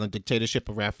of violent dictatorship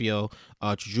of Rafael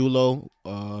Trujillo,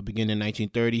 beginning in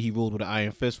 1930. He ruled with an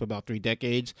iron fist for about 3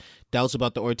 decades. Doubts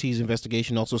about the Ortiz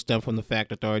investigation also stem from the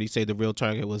fact authorities say the real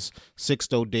target was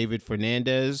Sixto David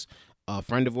Fernandez, a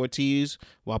friend of Ortiz.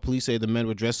 While police say the men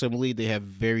were dressed similarly, they have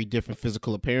very different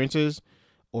physical appearances.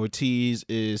 Ortiz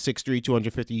is 6'3",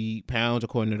 250 pounds,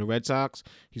 according to the Red Sox.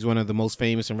 He's one of the most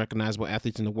famous and recognizable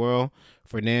athletes in the world.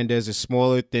 Fernandez is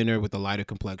smaller, thinner, with a lighter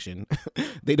complexion.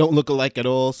 They don't look alike at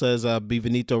all, says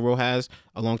Benito Rojas,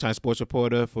 a longtime sports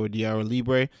reporter for Diario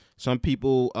Libre. Some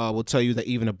people will tell you that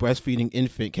even a breastfeeding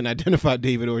infant can identify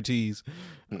David Ortiz.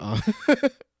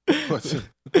 That's in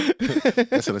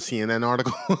a CNN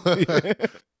article.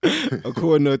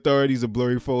 According to authorities, a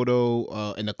blurry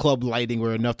photo and the club lighting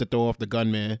were enough to throw off the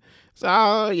gunman.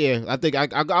 So yeah, I think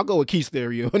I'll go with Keith's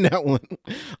theory on that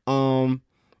one.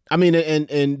 I mean,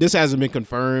 and this hasn't been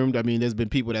confirmed. I mean, there's been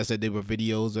people that said there were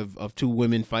videos of two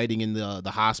women fighting in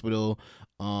the hospital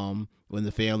when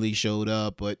the family showed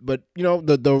up. But you know,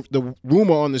 the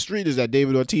rumor on the street is that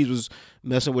David Ortiz was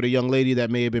messing with a young lady that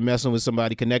may have been messing with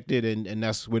somebody connected, and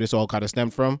that's where this all kind of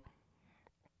stemmed from.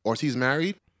 Ortiz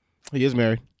married? He is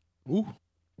married. Ooh.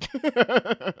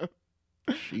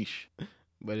 Sheesh.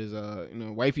 But his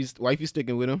wifey's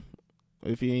sticking with him.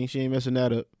 If she ain't messing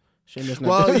that up.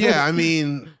 Yeah, I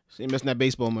mean, she ain't messing that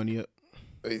baseball money up.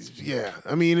 Yeah,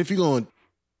 I mean, if you're going,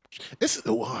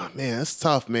 it's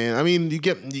tough, man. I mean, you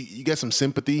get some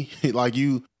sympathy, like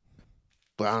you,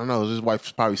 but I don't know. His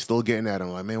wife's probably still getting at him,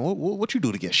 like, man, what you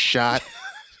do to get shot?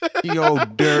 You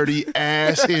dirty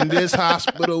ass in this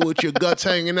hospital with your guts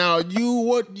hanging out.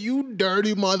 You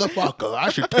dirty motherfucker. I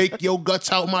should take your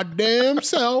guts out my damn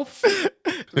self.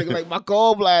 Looking like my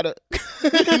gallbladder.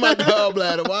 My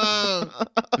gallbladder. Wow.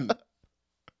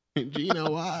 Gina,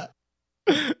 why?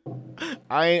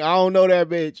 I don't know that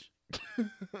bitch.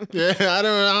 Yeah, I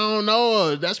don't know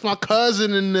her. That's my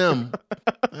cousin and them.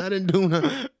 I didn't do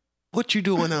nothing. What you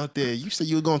doing out there? You said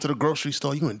you were going to the grocery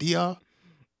store. You in DR?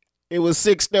 It was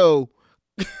 6 though.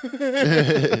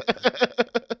 Yeah,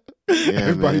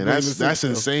 man, that's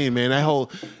insane, man.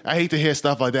 I hate to hear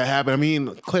stuff like that happen. I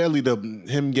mean, clearly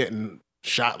him getting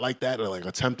shot like that, or like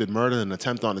attempted murder, an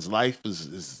attempt on his life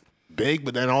is big.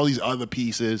 But then all these other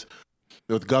pieces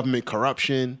with government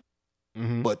corruption.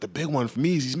 Mm-hmm. But the big one for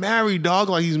me is he's married, dog.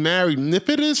 Like, he's married, and if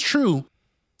it is true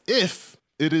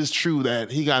that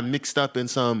he got mixed up in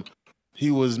he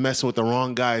was messing with the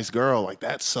wrong guy's girl, like,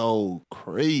 that's so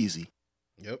crazy.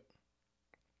 Yep.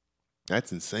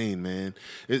 That's insane, man.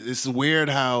 It's weird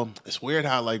how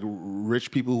like rich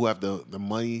people who have the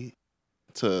money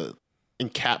to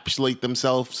encapsulate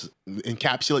themselves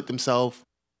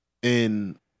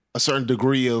in a certain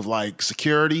degree of like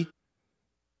security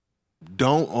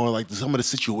or like some of the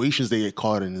situations they get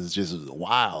caught in is just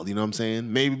wild. You know what I'm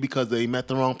saying? Maybe because they met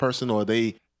the wrong person, or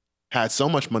they had so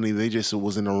much money they just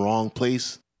was in the wrong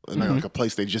place, like a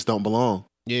place they just don't belong.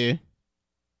 Yeah.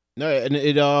 No, and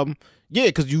it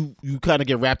because you kind of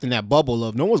get wrapped in that bubble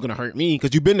of no one's gonna hurt me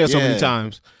because you've been there so many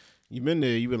times. You've been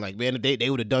there. You've been like, man, they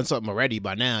would have done something already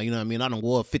by now. You know what I mean? I done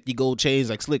wore 50 gold chains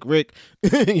like Slick Rick.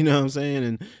 You know what I'm saying?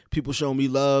 And people show me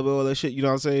love, all that shit. You know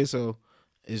what I'm saying? So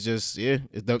it's just,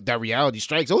 that reality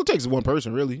strikes. All it takes is one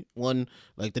person, really. One,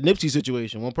 like the Nipsey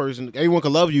situation. One person, everyone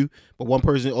can love you, but one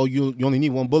person, you only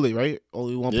need one bullet, right?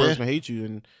 Only one person hates you,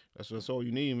 and that's all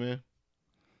you need, man.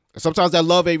 And sometimes that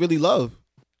love ain't really love.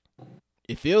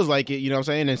 It feels like it, you know what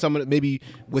I'm saying? And maybe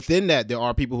within that, there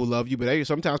are people who love you, but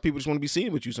sometimes people just want to be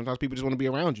seen with you. Sometimes people just want to be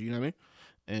around you, you know what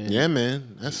I mean? And yeah,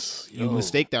 man. You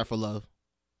mistake that for love.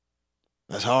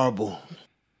 That's horrible.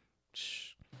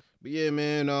 But yeah,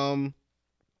 man,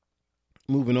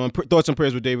 moving on. Thoughts and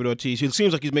prayers with David Ortiz. He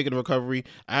seems like he's making a recovery.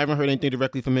 I haven't heard anything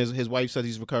directly from his wife. Says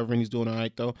he's recovering. He's doing all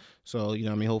right though. So you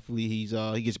know, what I mean, hopefully he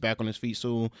gets back on his feet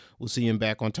soon. We'll see him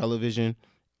back on television.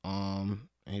 And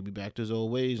he'll be back to his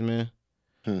old ways, man.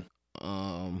 So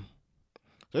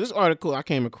this article I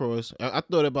came across. I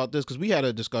thought about this because we had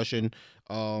a discussion,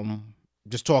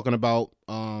 just talking about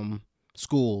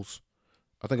schools.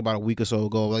 I think about a week or so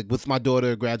ago, like with my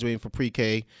daughter graduating from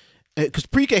pre-K. Because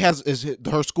pre-K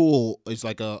her school is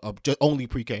like a only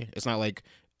pre-K. It's not like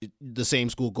the same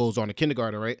school goes on to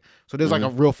kindergarten, right? So there's like a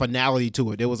real finality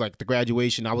to it. There was like the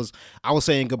graduation. I was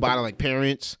saying goodbye to like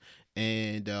parents,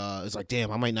 and it's like,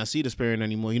 damn, I might not see this parent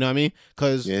anymore. You know what I mean?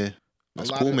 Because that's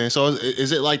cool, man. So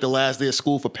is it like the last day of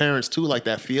school for parents too? Like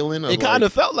that feeling? It kind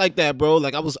of felt like that, bro.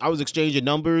 Like I was exchanging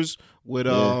numbers with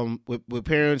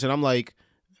parents, and I'm like,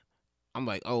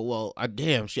 oh well,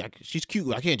 she's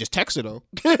cute. I can't just text her though.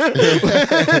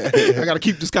 I gotta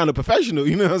keep this kind of professional,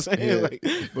 you know what I'm saying? Yeah. Like,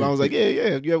 but I was like, yeah.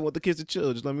 If you ever want the kids to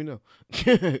chill, just let me know.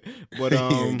 But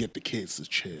get the kids to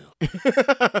chill.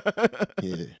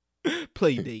 Yeah.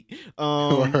 Play date.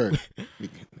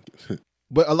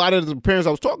 But a lot of the parents I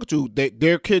was talking to,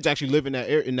 their kids actually live in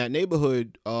that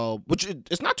neighborhood, which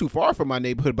it's not too far from my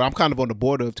neighborhood, but I'm kind of on the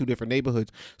border of two different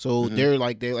neighborhoods. So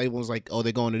everyone's like, oh,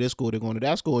 they're going to this school, they're going to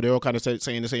that school. They're all kind of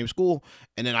saying the same school.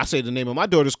 And then I say the name of my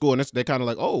daughter's school, and they're kind of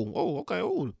like,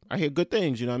 okay, I hear good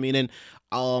things, you know what I mean?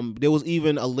 And there was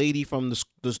even a lady from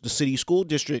the city school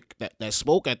district that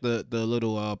spoke at the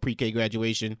little pre-K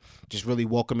graduation, just really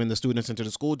welcoming the students into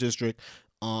the school district.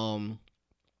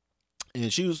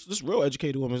 And she was this real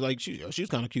educated woman. Like she was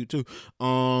kind of cute too.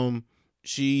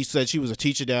 She said she was a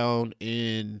teacher down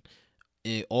in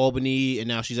Albany, and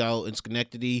now she's out in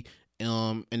Schenectady.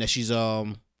 And that she's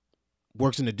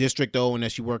works in the district though, and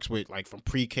that she works with like from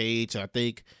pre-K to I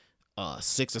think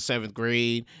 6th or 7th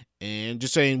grade. And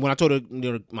just saying, when I told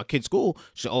her my kid's school,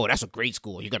 she said, "Oh, that's a great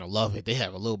school. You're gonna love it. They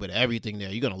have a little bit of everything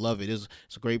there. You're gonna love it. It's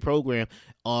a great program."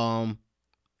 And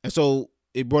so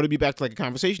it brought me back to like a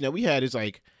conversation that we had. It's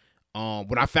like.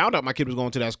 When I found out my kid was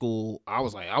going to that school, I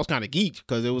was kind of geeked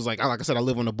because it was like I said, I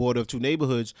live on the border of two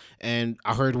neighborhoods, and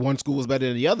I heard one school was better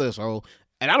than the other. So,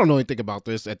 and I don't know anything about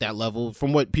this at that level.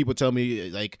 From what people tell me,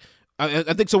 like I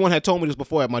think someone had told me this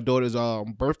before at my daughter's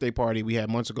birthday party we had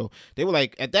months ago. They were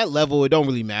like, at that level, it don't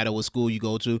really matter what school you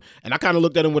go to. And I kind of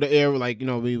looked at them with an air like,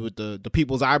 with the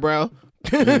people's eyebrow,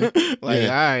 like,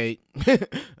 all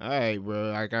right,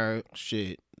 bro, like,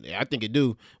 shit. Yeah, I think it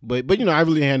do, but I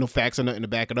really had no facts or nothing to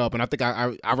back it up, and I think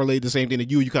I relayed the same thing to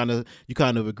you. You kind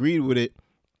of agreed with it,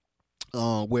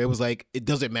 where it was like it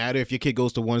doesn't matter if your kid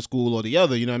goes to one school or the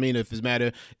other. You know what I mean? If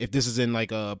this is in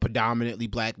like a predominantly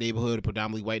black neighborhood, or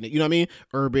predominantly white, you know what I mean?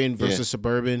 Urban versus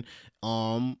suburban.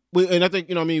 And I think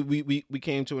we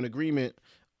came to an agreement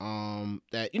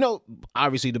that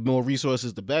obviously the more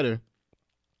resources the better.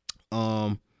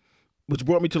 Which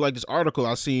brought me to like this article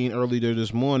I seen earlier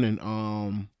this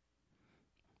morning.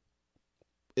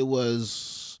 It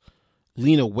was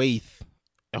Lena Waithe.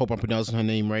 I hope I'm pronouncing her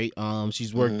name right.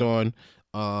 She's worked on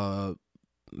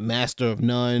Master of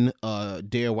None,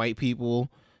 Dare White People.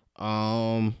 She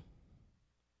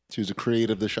was a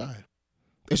creator of The Chi.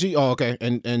 Is she? Oh, okay.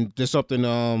 And there's something.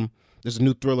 There's a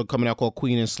new thriller coming out called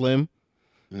Queen and Slim.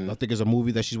 I think it's a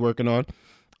movie that she's working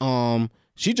on.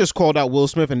 She just called out Will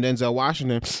Smith and Denzel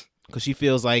Washington because she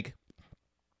feels like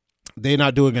they're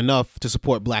not doing enough to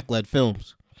support black-led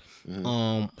films.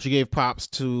 She gave props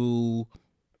to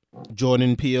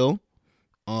Jordan Peele,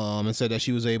 and said that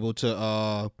she was able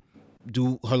to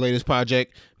do her latest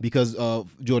project because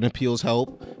of Jordan Peele's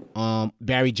help.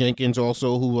 Barry Jenkins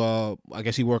also, who I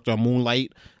guess he worked on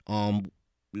Moonlight,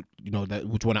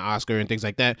 which won an Oscar and things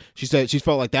like that. She said she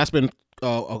felt like that's been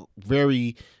a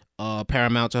very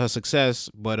paramount to her success,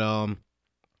 but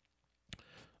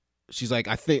she's like,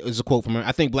 I think, it's a quote from her,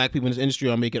 "I think black people in this industry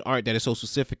are making art that is so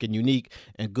specific and unique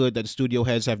and good that the studio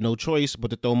heads have no choice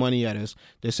but to throw money at us.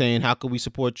 They're saying, how can we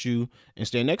support you and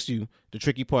stand next to you? The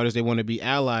tricky part is they want to be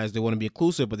allies, they want to be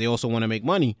inclusive, but they also want to make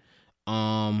money."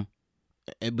 But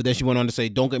then she went on to say,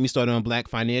 "Don't get me started on black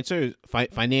financiers.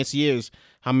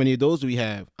 How many of those do we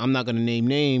have? I'm not going to name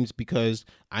names because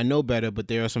I know better, but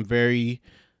there are some very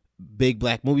big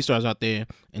black movie stars out there,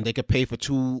 and they could pay for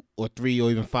 2 or 3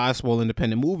 or even 5 small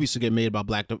independent movies to get made by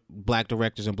black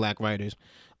directors and black writers.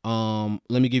 Let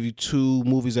me give you 2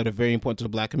 movies that are very important to the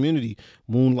black community: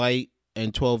 Moonlight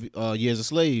and 12 Years a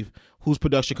Slave. Whose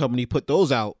production company put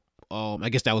those out? I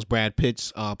guess that was Brad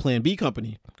Pitt's Plan B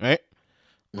company, right?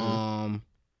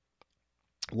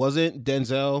 Wasn't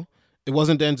Denzel. It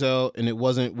wasn't Denzel, and it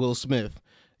wasn't Will Smith.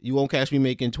 You won't catch me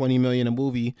making $20 million a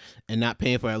movie and not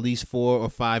paying for at least 4 or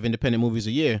 5 independent movies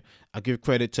a year. I give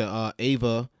credit to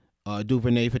Ava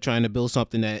DuVernay for trying to build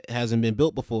something that hasn't been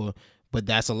built before, but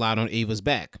that's a lot on Ava's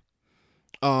back."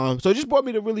 So it just brought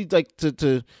me to really like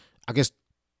to I guess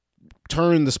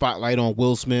turn the spotlight on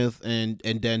Will Smith and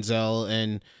Denzel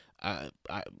and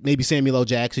maybe Samuel L.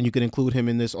 Jackson. You could include him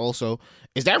in this also.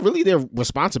 Is that really their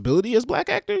responsibility as black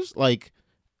actors? Like,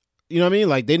 you know what I mean?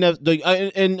 Like they never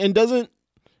and doesn't.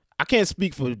 I can't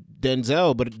speak for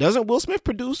Denzel, but doesn't Will Smith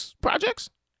produce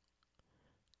projects?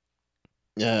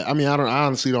 Yeah, I mean, I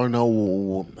honestly don't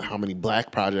know how many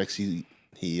black projects he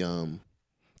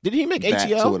did he make backs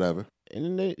ATL or whatever.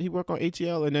 And then he worked on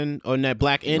ATL, and then on that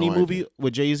Black Annie movie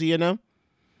with Jay-Z and them.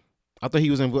 I thought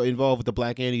he was involved with the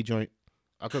Black Annie joint.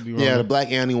 I could be wrong. Yeah, the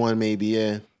Black Annie one maybe.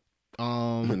 Yeah.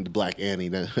 The Black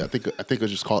Annie. I think it was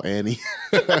just called Annie.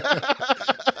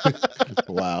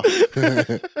 Wow.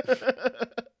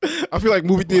 I feel like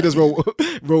movie theaters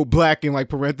wrote black in like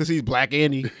parentheses, Black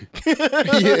Annie.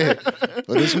 Yeah. But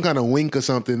there's some kind of wink or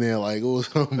something there. Like it was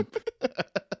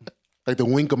like the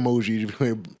wink emoji.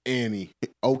 Annie.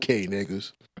 Okay,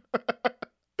 niggas.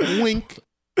 Wink.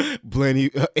 Blaney.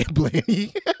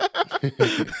 Blaney.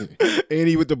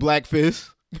 Annie with the black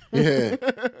fist. Yeah.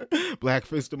 Black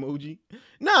fist emoji.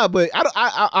 Nah, but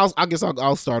I guess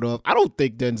I'll start off. I don't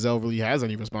think Denzel really has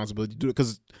any responsibility to do it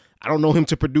because I don't know him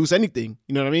to produce anything.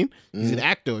 You know what I mean? He's an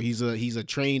actor. He's a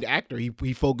trained actor.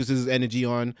 He focuses his energy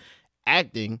on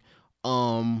acting.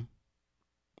 I'm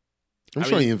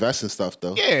sure he invests in stuff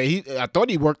though. Yeah, I thought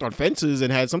he worked on Fences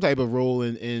and had some type of role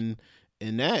in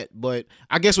that. But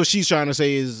I guess what she's trying to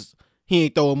say is he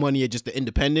ain't throwing money at just the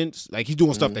independents. Like he's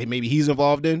doing stuff that maybe he's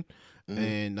involved in.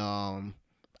 And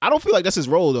I don't feel like that's his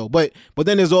role though. But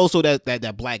then there's also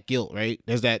that black guilt, right?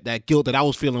 There's that guilt that I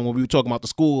was feeling when we were talking about the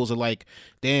schools, of like,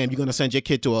 damn, you're gonna send your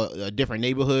kid to a different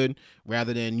neighborhood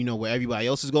rather than, you know, where everybody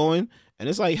else is going. And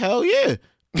it's like, hell yeah.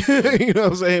 You know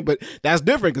what I'm saying? But that's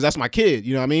different because that's my kid.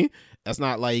 You know what I mean? That's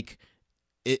not like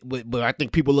it. But I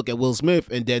think people look at Will Smith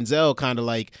and Denzel kind of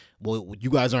like, well, you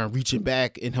guys aren't reaching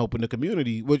back and helping the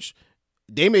community, which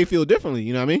they may feel differently.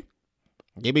 You know what I mean?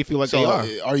 They may feel like they are.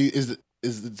 Are you?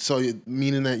 So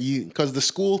meaning that you, because the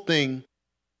school thing,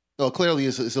 well, clearly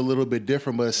is a little bit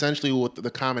different, but essentially what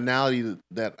the commonality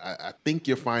that I think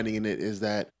you're finding in it is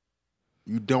that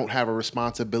you don't have a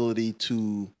responsibility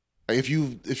to, if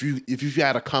you've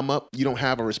had a come up, you don't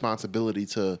have a responsibility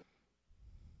to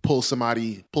pull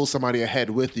somebody ahead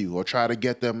with you or try to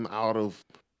get them out of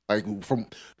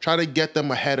try to get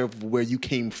them ahead of where you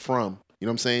came from. You know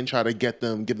what I'm saying? Try to give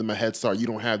them a head start. You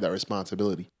don't have that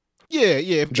responsibility.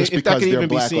 Yeah. Just if because that could they're even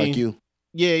black be seen, like you.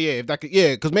 Yeah, if that could,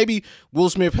 because maybe Will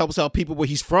Smith helps out people where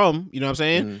he's from. You know what I'm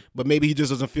saying? But maybe he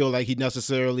just doesn't feel like he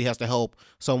necessarily has to help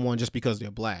someone just because they're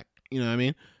black. You know what I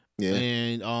mean? Yeah.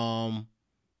 And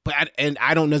but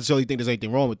I don't necessarily think there's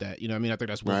anything wrong with that. You know what I mean? I think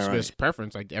that's Will Smith's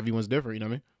preference. Like everyone's different. You know what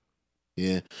I mean?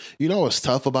 Yeah. You know what's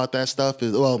tough about that stuff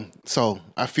is, so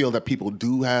I feel that people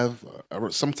do have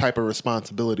some type of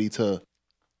responsibility to,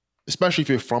 especially if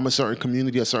you're from a certain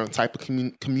community, a certain type of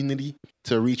community,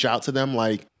 to reach out to them.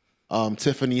 Like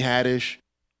Tiffany Haddish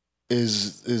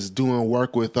is doing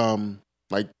work with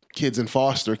like kids in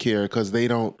foster care because they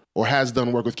don't, or has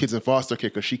done work with kids in foster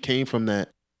care because she came from that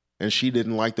and she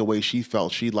didn't like the way she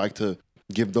felt. She'd like to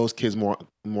give those kids more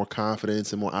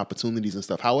confidence and more opportunities and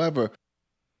stuff. However,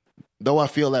 though I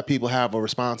feel that people have a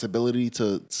responsibility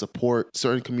to support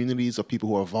certain communities of people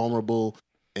who are vulnerable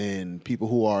and people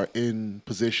who are in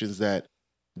positions that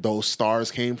those stars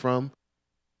came from,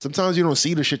 sometimes you don't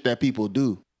see the shit that people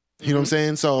do. You know what I'm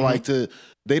saying? So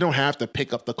they don't have to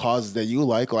pick up the causes that you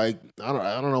like. Like I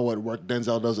don't know what work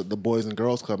Denzel does at the Boys and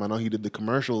Girls Club. I know he did the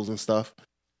commercials and stuff.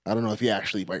 I don't know if he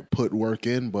actually like put work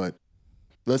in, but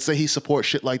let's say he supports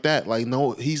shit like that. Like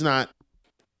no, he's not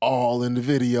all in the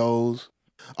videos,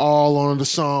 all on the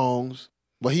songs,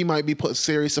 but he might be putting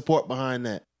serious support behind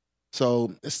that.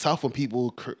 So it's tough when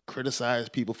people criticize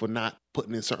people for not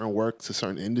putting in certain work to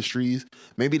certain industries.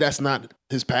 Maybe that's not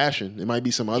his passion. It might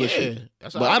be some other shit.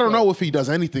 But I don't know if he does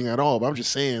anything at all. But I'm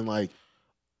just saying, like,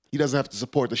 he doesn't have to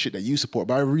support the shit that you support.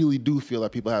 But I really do feel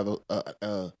like people have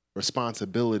a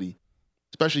responsibility,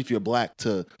 especially if you're black,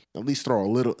 to at least throw a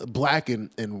little, black and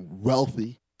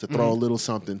wealthy, to throw a little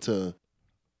something to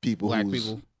people. Black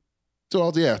people.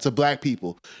 To black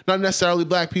people. Not necessarily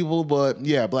black people, but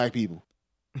yeah, black people.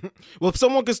 Well, if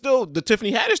someone could still, the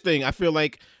Tiffany Haddish thing, I feel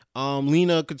like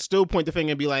Lena could still point the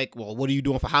finger and be like, well, what are you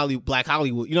doing for Black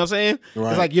Hollywood? You know what I'm saying?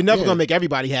 Right. It's like, you're never going to make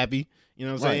everybody happy. You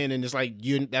know what I'm saying? And it's like,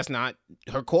 that's not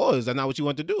her cause. That's not what you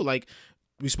want to do. Like,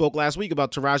 we spoke last week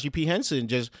about Taraji P. Henson.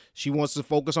 She wants to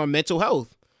focus on mental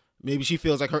health. Maybe she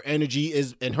feels like her energy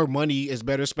and her money is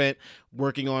better spent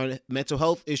working on mental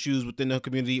health issues within the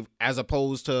community as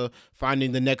opposed to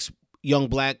finding the next young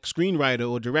black screenwriter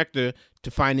or director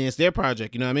to finance their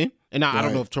project. You know what I mean? And I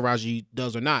don't know if Taraji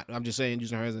does or not. I'm just saying,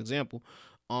 using her as an example.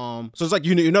 So it's like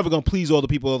you're never gonna please all the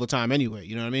people all the time anyway.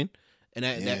 You know what I mean?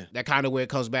 And that kind of where it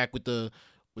comes back with the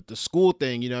school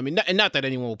thing. You know what I mean? And not that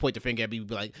anyone will point the finger at me and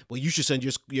be like, well, you should send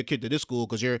your kid to this school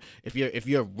because if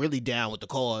you're really down with the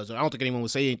cause. I don't think anyone would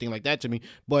say anything like that to me.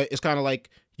 But it's kind of like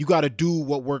you got to do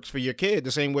what works for your kid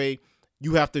the same way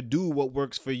you have to do what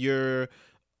works for your.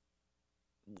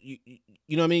 You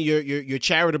know what I mean? Your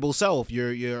charitable self,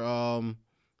 your the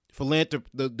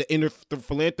inner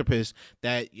philanthropist.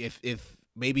 That if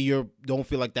maybe you don't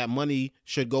feel like that money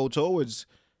should go towards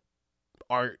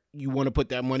art, you want to put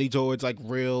that money towards like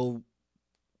real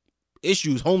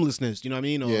issues, homelessness. You know what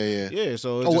I mean? Yeah.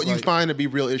 So what you find to be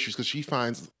real issues, because she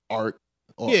finds art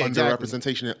or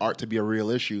underrepresentation in art to be a real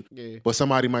issue. Yeah. But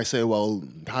somebody might say, well,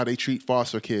 how they treat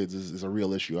foster kids is a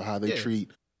real issue, or how they treat.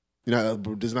 You know,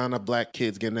 there's not enough black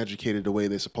kids getting educated the way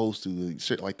they're supposed to,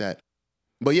 shit like that.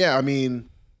 But yeah, I mean,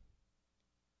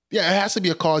 it has to be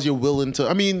a cause you're willing to.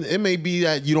 I mean, it may be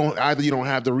that you don't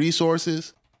have the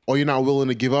resources, or you're not willing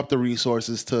to give up the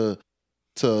resources to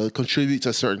contribute to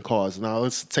a certain cause. Now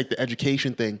let's take the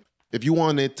education thing. If you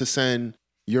wanted to send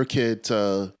your kid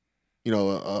to,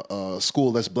 a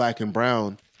school that's black and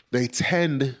brown,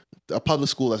 a public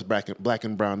school that's black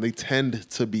and brown, they tend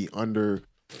to be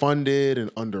underfunded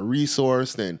and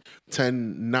under-resourced and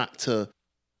tend not to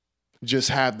just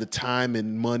have the time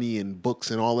and money and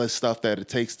books and all that stuff that it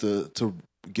takes to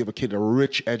give a kid a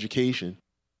rich education,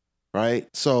 right?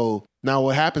 So now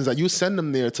what happens is that you send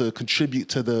them there to contribute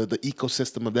to the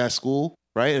ecosystem of that school,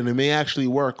 right? And it may actually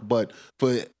work, but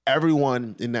for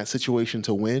everyone in that situation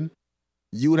to win,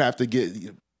 you would have to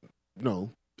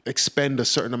expend a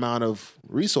certain amount of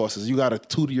resources. You got to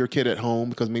tutor your kid at home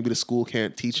because maybe the school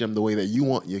can't teach them the way that you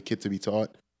want your kid to be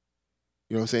taught.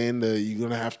 You know what I'm saying? You're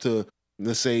going to have to,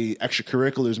 let's say,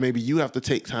 extracurriculars. Maybe you have to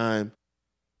take time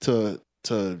to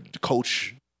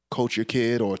coach your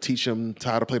kid or teach them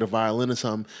how to play the violin or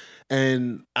something.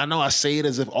 And I know I say it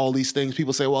as if all these things,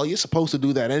 people say, well, you're supposed to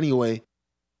do that anyway.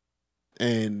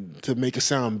 And to make it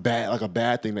sound bad, like a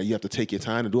bad thing that you have to take your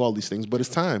time to do all these things. But it's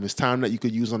time. It's time that you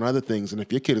could use on other things. And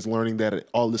if your kid is learning that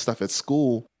all this stuff at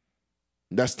school,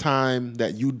 that's time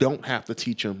that you don't have to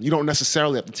teach them. You don't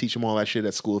necessarily have to teach them all that shit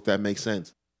at school, if that makes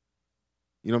sense.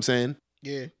 You know what I'm saying?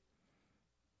 Yeah.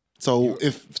 So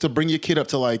if to bring your kid up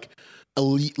to like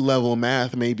elite level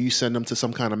math, maybe you send them to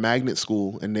some kind of magnet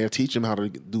school and they'll teach them how to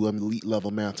do elite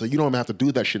level math. So you don't have to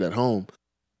do that shit at home.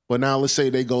 But now let's say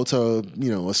they go to,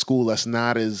 a school that's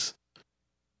not as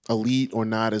elite or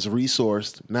not as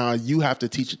resourced. Now you have to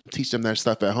teach them that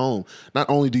stuff at home. Not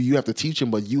only do you have to teach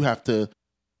them, but you have to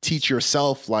teach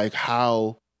yourself like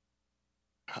how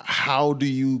do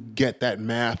you get that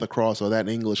math across or that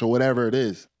English or whatever it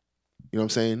is. You know what I'm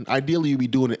saying? Ideally, you'd be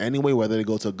doing it anyway, whether they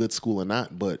go to a good school or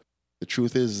not. But the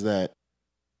truth is that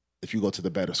if you go to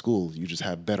the better school, you just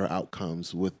have better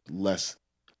outcomes with less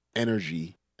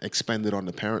energy expended on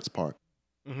the parents' part.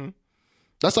 Mm-hmm.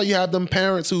 That's why you have them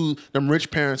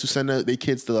rich parents who send their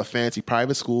kids to a fancy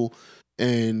private school,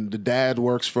 and the dad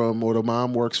works from, or the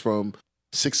mom works from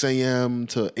 6 a.m.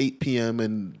 to 8 p.m.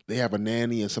 and they have a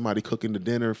nanny and somebody cooking the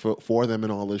dinner for them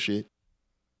and all this shit.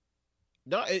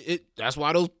 No, that's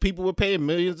why those people were paying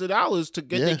millions of dollars to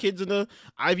get their kids into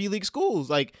Ivy League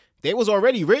schools. Like, they was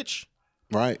already rich.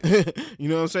 Right. You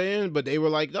know what I'm saying? But they were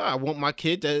like, no, I want my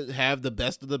kid to have the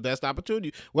best of the best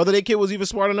opportunity. Whether their kid was even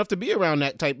smart enough to be around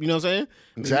that type, you know what I'm saying?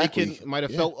 Exactly. Their kid might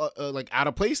have felt like out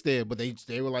of place there, but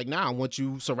they were like, nah, I want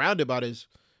you surrounded by this.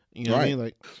 You know what I mean?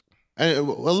 Like, and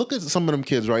well, look at some of them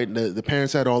kids, right? The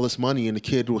parents had all this money, and the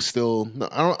kid was still.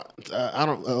 I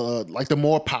don't like the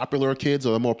more popular kids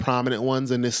or the more prominent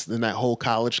ones in that whole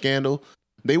college scandal.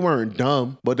 They weren't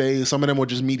dumb, but some of them were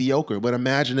just mediocre. But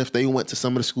imagine if they went to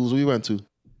some of the schools we went to,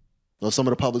 or some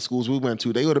of the public schools we went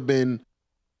to. They would have been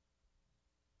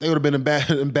in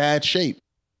bad shape.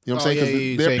 You know what I'm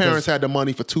saying? Because their parents had the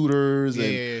money for tutors,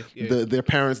 and their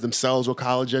parents themselves were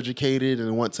college educated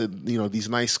and went to these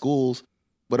nice schools.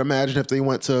 But imagine if they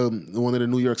went to one of the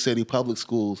New York City public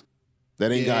schools that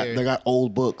they got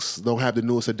old books, don't have the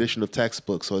newest edition of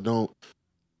textbooks, or don't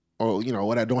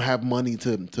have money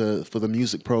to for the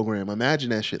music program.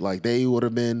 Imagine that shit. Like, they would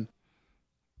have been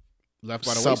left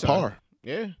by the subpar.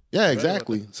 Wayside. Yeah,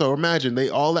 exactly. So imagine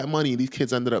all that money, these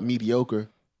kids ended up mediocre.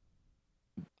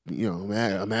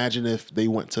 Imagine if they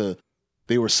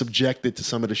were subjected to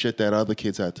some of the shit that other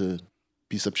kids had to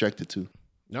be subjected to.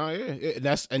 No,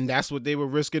 that's what they were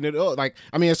risking it all. Like,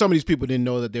 I mean, some of these people didn't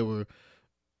know that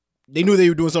they knew they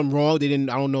were doing something wrong. I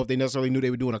don't know if they necessarily knew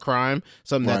they were doing a crime,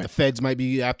 something that the feds might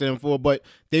be after them for, but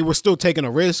they were still taking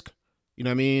a risk. You know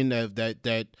what I mean?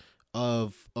 That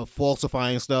of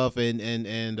falsifying stuff and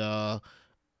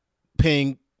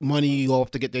paying money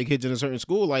off to get their kids in a certain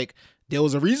school. Like, there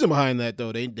was a reason behind that,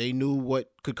 though. They knew what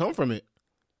could come from it.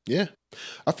 Yeah.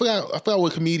 I forgot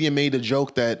what comedian made the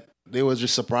joke that they was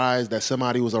just surprised that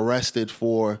somebody was arrested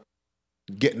for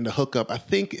getting the hookup. I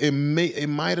think it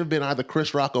might have been either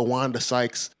Chris Rock or Wanda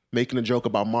Sykes making a joke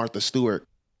about Martha Stewart.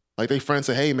 Like, they friends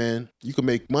said, hey man, you can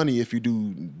make money if you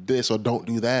do this or don't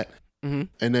do that. Mm-hmm.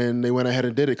 And then they went ahead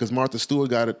and did it because Martha Stewart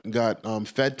got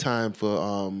fed time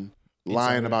for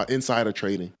lying about insider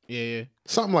trading. Yeah.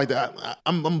 Something like that.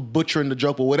 I'm butchering the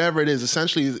joke, but whatever it is,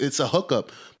 essentially it's a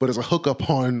hookup, but it's a hookup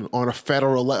on a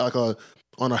federal, like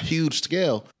on a huge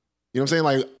scale. You know what I'm saying?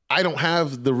 Like, I don't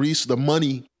have the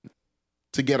money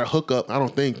to get a hookup. I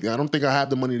don't think I have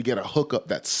the money to get a hookup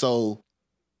that's so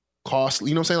costly.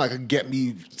 You know what I'm saying? Like, get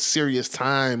me serious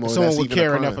time, or someone would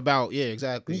care enough about. Yeah,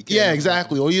 exactly. Yeah,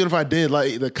 exactly. Or even if I did,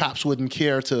 like, the cops wouldn't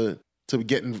care to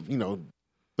get in.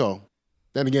 So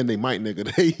Then again, they might,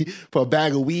 nigga. They, for a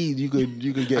bag of weed, you could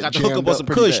get I got to jammed hook up on some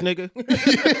pretty kush, bad.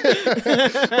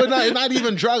 nigga. But not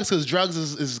even drugs, because drugs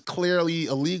is clearly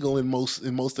illegal in most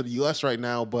of the U.S. right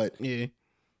now. But Yeah.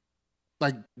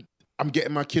 like, I'm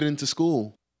getting my kid into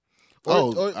school.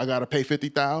 Or- I gotta pay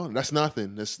 $50,000. That's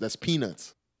nothing. That's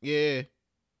peanuts. Yeah.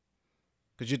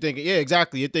 Because you're thinking, yeah,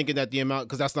 exactly. You're thinking that the amount,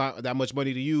 because that's not that much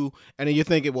money to you. And then you're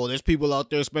thinking, well, there's people out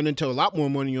there spending a lot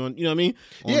more money on, you know what I mean?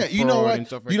 On Yeah, you know fraud what? and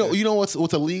stuff like that. You know what's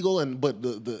illegal, but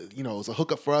the it's a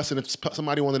hookup for us. And if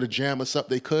somebody wanted to jam us up,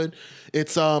 they could.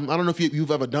 It's I don't know if you've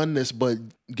ever done this, but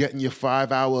getting your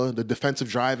 5-hour, the defensive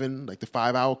driving, like the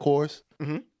 5-hour course,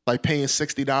 like paying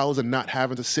 $60 and not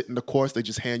having to sit in the course, they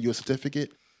just hand you a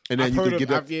certificate. And then you can give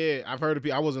that. I've heard of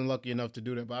people. I wasn't lucky enough to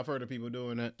do that, but I've heard of people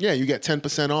doing that. Yeah, you get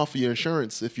 10% off of your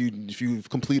insurance if you've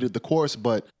completed the course.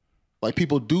 But like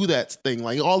people do that thing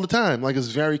like all the time. Like it's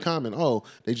very common. Oh,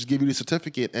 they just give you the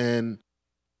certificate and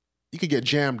you could get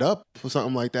jammed up for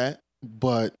something like that.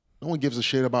 But no one gives a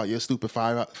shit about your stupid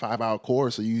 5-hour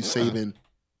course or you saving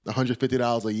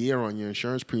 $150 a year on your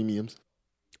insurance premiums.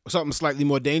 Something slightly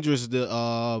more dangerous is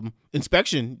the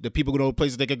inspection. The people go to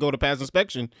places they could go to pass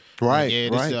inspection. Right,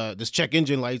 like, yeah, this check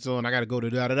engine lights on. I got to go to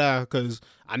da-da-da because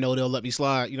I know they'll let me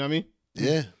slide. You know what I mean?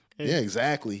 Yeah,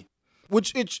 exactly.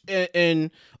 Which and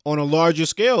on a larger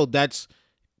scale,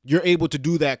 you're able to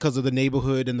do that because of the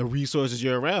neighborhood and the resources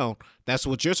you're around. That's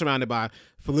what you're surrounded by.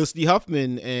 Felicity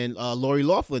Huffman and Lori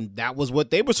Loughlin, that was what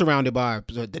they were surrounded by.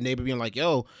 The neighbor being like,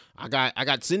 yo, I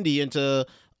got Cindy into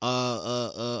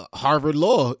Harvard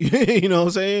Law, you know what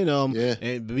I'm saying? Yeah.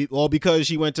 And all because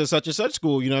she went to such and such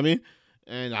school, you know what I mean?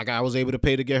 And I was able to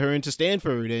pay to get her into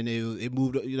Stanford, and it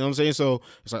moved, you know what I'm saying? So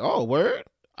it's like, oh, word?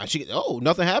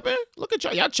 Nothing happened? Look at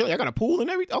y'all chilling. I got a pool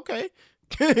and everything. Okay.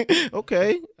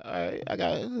 Okay. All right. I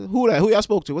got, who y'all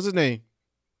spoke to? What's his name?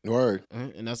 Word.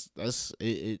 And that's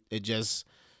it just,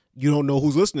 you don't know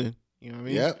who's listening. You know what I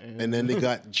mean? Yep. And then they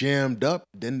got jammed up.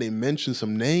 Then they mentioned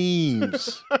some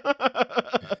names.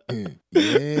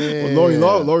 Yeah.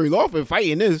 Well, Lori Loughlin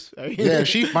fighting this. Yeah,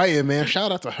 she fighting, man.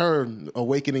 Shout out to her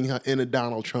awakening her inner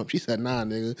Donald Trump. She said, nah,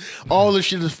 nigga. All this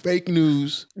shit is fake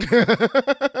news.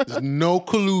 There's no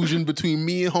collusion between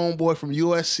me and homeboy from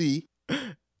USC.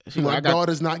 My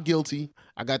daughter's not guilty.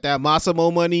 I got that Massimo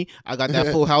money. I got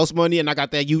that Full House money. And I got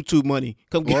that YouTube money.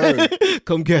 Come get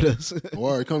us.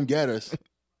 Word, come get us.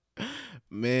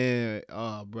 Man,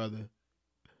 brother.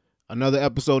 Another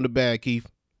episode in the bag, Keith.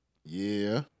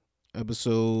 Yeah.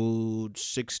 Episode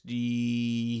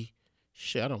 60.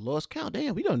 Shit, I done lost count.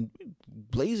 Damn, we done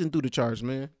blazing through the charts,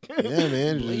 man. Yeah,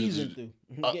 man. Blazing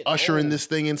through. Ushering this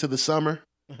thing into the summer.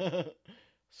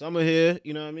 Summer here,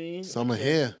 you know what I mean? Summer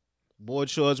here. Board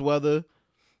shorts weather.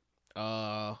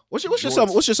 What's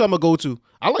your summer go to?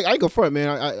 I ain't go front, man.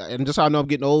 And just how I know I'm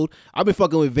getting old. I've been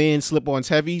fucking with Vans slip-ons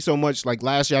heavy so much. Like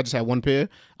last year, I just had one pair.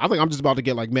 I think I'm just about to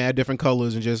get like mad different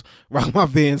colors and just rock my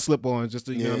Vans slip-ons just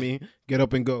to, you know what I mean, get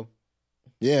up and go.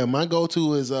 Yeah, my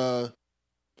go-to is I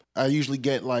usually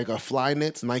get like a Fly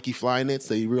Knits, Nike Fly Knits.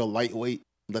 They real lightweight,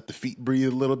 let the feet breathe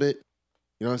a little bit.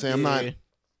 You know what I'm saying?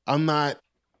 I'm not.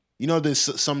 You know, there's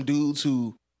some dudes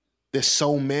who they're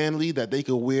so manly that they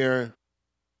could wear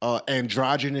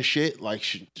androgynous shit, like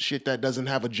shit that doesn't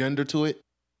have a gender to it,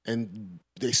 and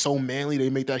they so manly they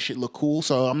make that shit look cool.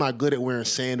 So I'm not good at wearing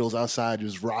sandals outside,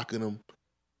 just rocking them.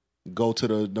 Go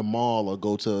to the mall or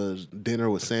go to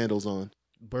dinner with sandals on.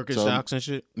 Birkenstocks and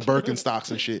shit.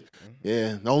 Birkenstocks and shit.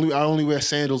 Yeah, I only wear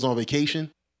sandals on vacation.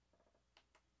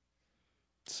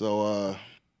 So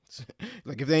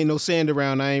like if there ain't no sand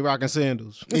around, I ain't rocking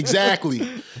sandals. Exactly.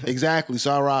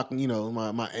 So I rock,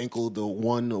 my ankle, the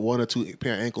one or two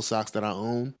pair of ankle socks that I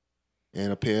own,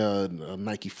 and a pair of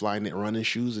Nike Fly Knit running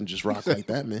shoes, and just rock like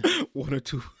that, man. One or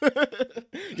two.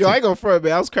 Yo, I ain't gonna front,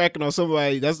 man. I was cracking on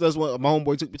somebody. That's what my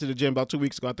homeboy took me to the gym about 2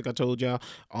 weeks ago. I think I told y'all.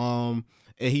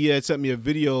 And he had sent me a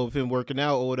video of him working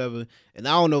out or whatever. And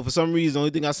I don't know, for some reason, the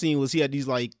only thing I seen was he had these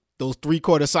like those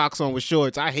 3/4 socks on with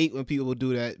shorts. I hate when people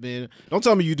do that, man. Don't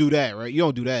tell me you do that, right? You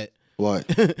don't do that. What?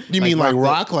 You mean like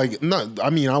rock? Like, no, I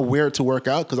mean, I wear it to work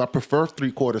out because I prefer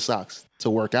 3/4 socks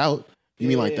to work out. You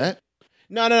mean like that?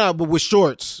 No, but with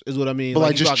shorts is what I mean. But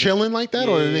like just chilling like that,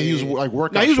 or then he was like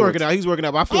working out? No, he was working out. He's working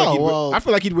out. But I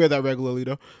feel like he'd wear that regularly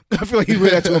though. I feel like he'd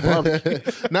wear that to a barbecue.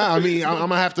 Nah, I mean, I'm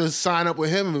gonna have to sign up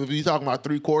with him if you're talking about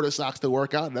 3/4 socks to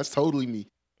work out. That's totally me.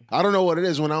 I don't know what it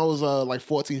is. When I was like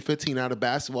 14, 15, I had a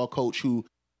basketball coach who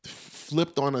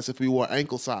flipped on us if we wore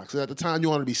ankle socks. At the time, you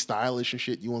wanted to be stylish and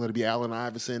shit. You wanted to be Allen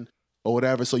Iverson or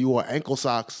whatever. So you wore ankle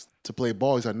socks to play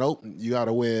ball. He's like, nope, you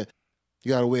gotta wear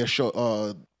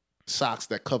socks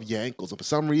that cover your ankles. And for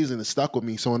some reason, it stuck with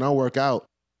me. So when I work out,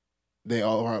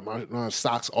 my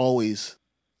socks always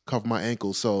cover my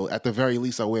ankles. So at the very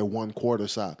least, I wear 1/4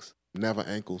 socks, never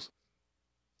ankles.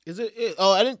 Is it?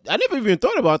 I never even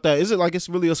thought about that. Is it like it's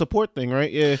really a support thing,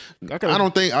 right? Yeah. I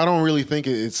don't really think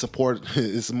it's support.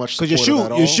 It's much support because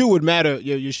at all. your shoe would matter.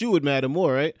 Your shoe would matter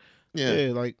more, right?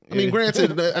 Yeah. Like I mean,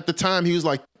 granted, at the time he was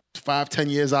like 5-10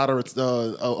 years out of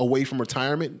away from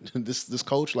retirement. This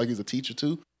coach, like he's a teacher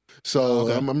too. So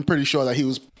okay. I'm pretty sure that he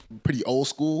was pretty old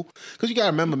school. Because you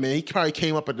gotta remember, man, he probably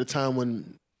came up at the time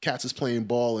when cats was playing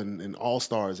ball and All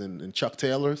Stars and Chuck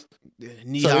Taylors.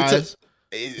 Knee highs.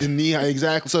 Knee high,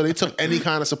 exactly. So they took any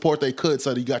kind of support they could.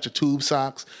 So you got your tube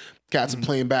socks. Cats are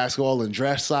playing basketball and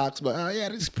dress socks, but yeah,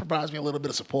 this provides me a little bit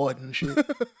of support and shit.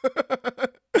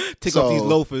 Take off these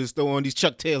loafers, throw on these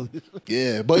Chuck Taylors.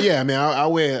 Yeah, but yeah, I mean, I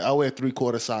wear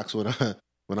 3/4 socks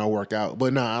when I work out,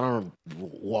 but nah, I don't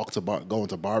go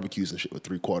into barbecues and shit with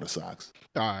 3/4 socks.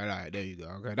 All right, there you go.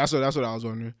 Okay, that's what I was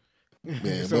wondering.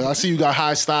 Yeah, but I see you got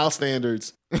high style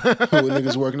standards with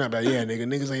niggas working out. But yeah,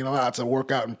 niggas ain't allowed to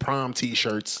work out in prom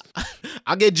t-shirts.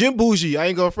 I get gym bougie. I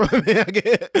ain't going front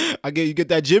it. You get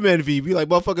that gym envy. Be like,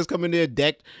 motherfuckers come in there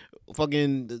decked,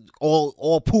 fucking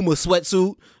all Puma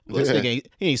sweatsuit. Well, this nigga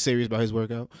he ain't serious about his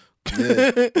workout.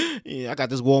 Yeah. Yeah, I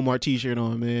got this Walmart t-shirt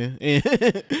on, man,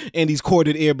 and these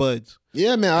corded earbuds.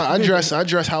 Yeah, man, I dress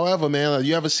however, man. Like,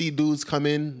 you ever see dudes come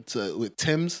in with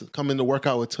Timbs, come in to work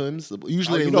out with Timbs?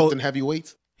 Usually they lifting heavy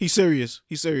weights. He's serious.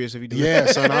 He's serious if he do that. Yeah,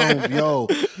 son,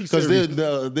 because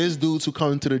there's dudes who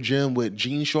come into the gym with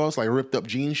jean shorts, like ripped up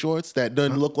jean shorts that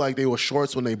doesn't look like they were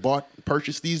shorts when they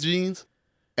purchased these jeans,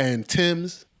 and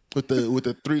Timbs with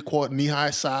the 3/4 knee high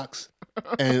socks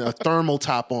and a thermal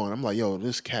top on. I'm like, yo,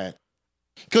 this cat.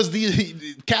 Because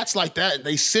these cats like that,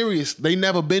 they serious. They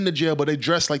never been to jail, but they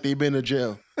dress like they been to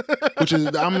jail. Which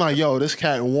is, I'm like, yo, this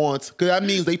cat wants. Because that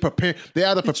means they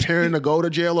either preparing to go to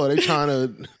jail or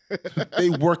they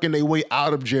working their way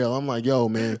out of jail. I'm like, yo,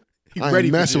 man, I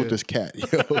ain't messing with this cat.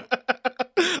 Yo.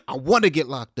 I want to get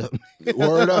locked up.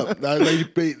 Word up.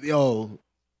 Yo,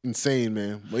 insane,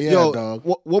 man. But yeah, yo, dog.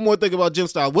 One more thing about gym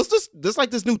style. What's this? There's like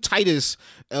this new Titus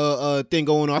thing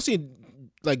going on. I seen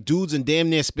like dudes in damn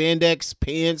near spandex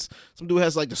pants. Some dude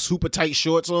has like the super tight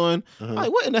shorts on.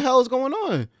 Like, what in the hell is going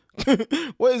on?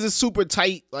 What is this super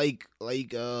tight like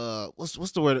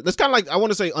what's the word? That's kind of like, I want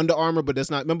to say Under Armour, but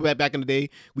that's not. Remember back in the day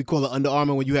we call it Under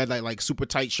Armour when you had like super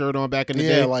tight shirt on back in the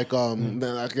day. Yeah, like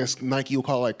I guess Nike will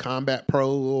call it like Combat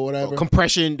Pro or whatever.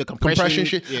 Compression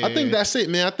shit. Yeah, I think that's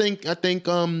it, man. I think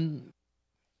honestly,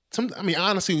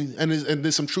 and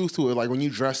there's some truth to it. Like when you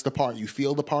dress the part, you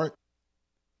feel the part.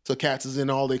 So cats is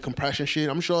in all their compression shit.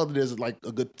 I'm sure that there's like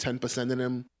a good 10% of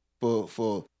them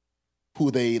for who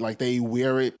they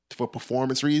wear it for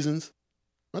performance reasons.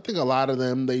 I think a lot of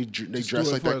them they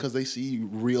dress like that because they see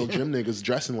real gym niggas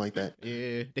dressing like that.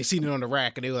 Yeah, they seen it on the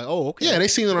rack and they were like, oh, okay. Yeah, they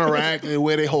seen it on the rack and they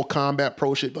wear their whole Combat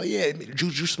Pro shit. But yeah,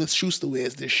 Juju Smith-Schuster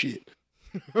wears this shit.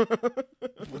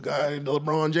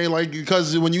 LeBron James, like,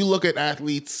 because when you look at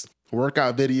athletes'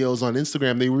 workout videos on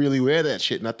Instagram, they really wear that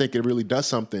shit, and I think it really does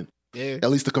something. Yeah. At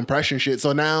least the compression shit.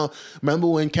 So now, remember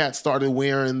when cats started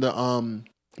wearing the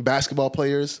basketball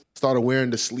players started wearing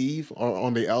the sleeve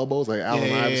on their elbows, like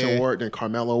Allen Iverson wore it, and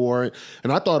Carmelo wore it,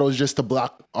 and I thought it was just to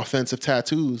block offensive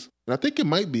tattoos, and I think it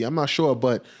might be. I'm not sure,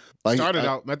 but like I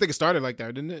think it started like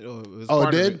that, didn't it?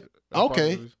 It did.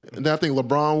 Okay, and then I think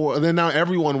LeBron wore. And then now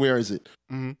everyone wears it,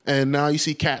 and now you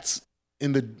see cats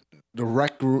in the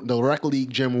rec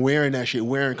league gym wearing that shit,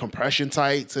 wearing compression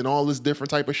tights and all this different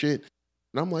type of shit.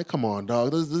 And I'm like, come on,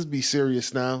 dog. Let's be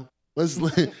serious now.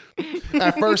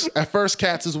 At first,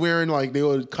 cats is wearing like they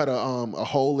would cut a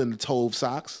hole in the toe of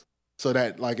socks so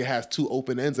that like it has two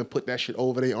open ends and put that shit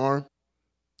over their arm.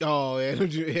 Oh yeah.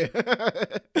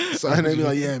 So and they be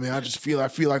like, yeah, man, I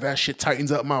feel like that shit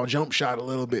tightens up my jump shot a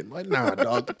little bit. I'm like, nah,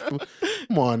 dog.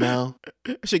 Come on now.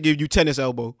 I should give you tennis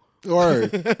elbow.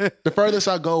 Word. The furthest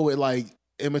I go with like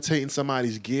imitating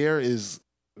somebody's gear is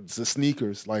the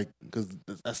sneakers, like, because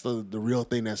that's the real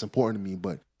thing that's important to me.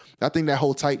 But I think that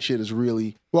whole tight shit is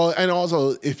really well, and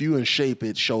also if you in shape,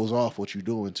 it shows off what you're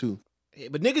doing too. Yeah,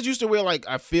 but niggas used to wear like,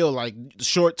 I feel like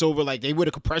shorts over, like they wear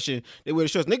the compression, they wear the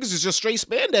shorts. Niggas is just straight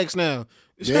spandex now.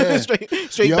 Yeah, straight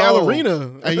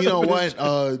ballerina. And you know what?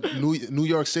 New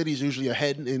York City is usually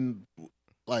ahead in,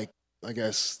 like, I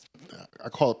guess I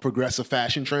call it progressive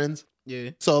fashion trends.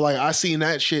 Yeah. So like I seen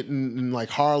that shit in like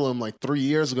Harlem like 3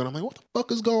 years ago. And I'm like, what the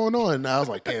fuck is going on? And I was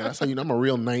like, damn, that's how I'm a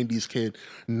real 90s kid.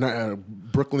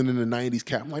 Brooklyn in the 90s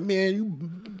cat. I'm like, man, you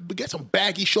get some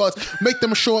baggy shorts. Make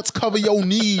them shorts cover your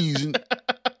knees.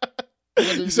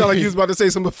 You sound like you was about to say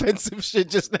some offensive shit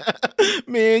just now.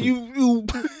 Man, you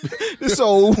this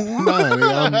old. Nah,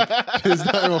 man, it's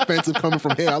nothing offensive coming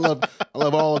from here. I love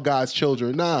all of God's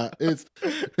children. Nah, it's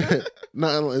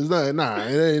not. It's not. Nah,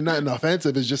 it ain't nothing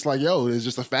offensive. It's just like, yo, it's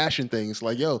just a fashion thing. It's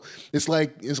like, yo, it's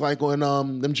like when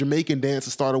them Jamaican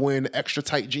dancers started wearing the extra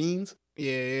tight jeans.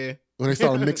 Yeah. When they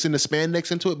started mixing the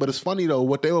spandex into it. But it's funny though,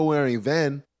 what they were wearing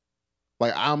then.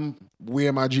 Like, I'm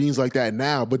wearing my jeans like that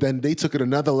now, but then they took it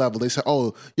another level. They said,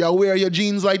 oh, y'all wear your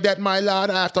jeans like that, my lad,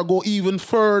 I have to go even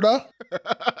further.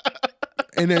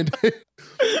 And then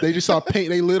they just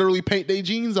they literally paint their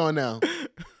jeans on now.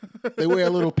 They wear a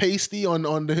little pasty on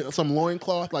some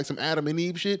loincloth, like some Adam and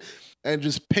Eve shit, and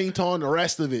just paint on the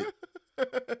rest of it. I'm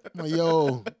like,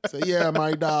 yo, say, yeah,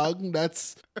 my dog,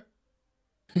 that's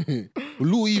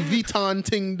Louis Vuitton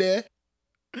thing there.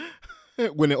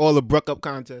 Winning all the Bruck Up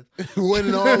contest.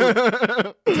 Winning all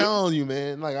the, I'm telling you,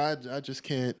 man. Like, I just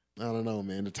can't, I don't know,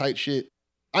 man. The tight shit,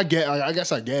 I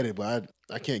guess I get it, but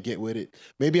I can't get with it.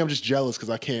 Maybe I'm just jealous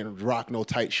because I can't rock no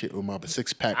tight shit with my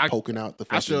six-pack poking out the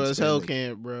fucking I sure as hell spandex.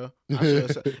 can't, bro.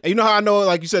 And you know how I know,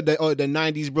 like you said, the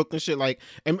 90s Brooklyn shit, like,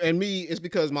 and me, it's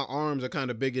because my arms are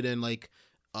kind of bigger than, like,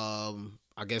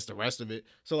 I guess the rest of it.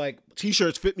 So like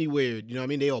t-shirts fit me weird. You know what I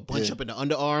mean? They all bunch up in the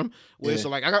underarm. So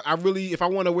like I really, if I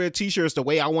want to wear t-shirts the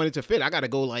way I want it to fit, I got to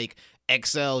go like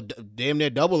XL, damn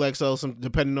near double XL,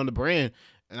 depending on the brand.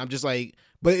 And I'm just like,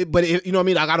 but it, you know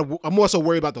what I mean? I'm also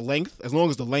worried about the length. As long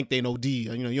as the length ain't OD,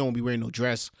 you know, you don't be wearing no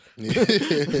dress. Yeah,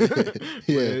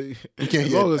 you can't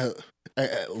get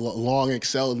long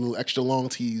XL, little extra long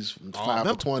tees, 5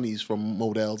 for 20s from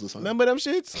Models or something. Remember them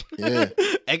shits? Yeah.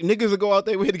 Niggas will go out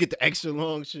there to get the extra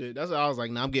long shit. That's why I was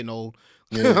like, nah, I'm getting old.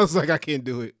 Yeah. I was like, I can't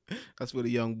do it. That's for the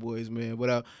young boys, man.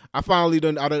 But I finally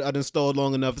done stalled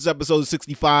long enough. It's episode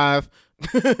 65.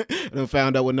 I done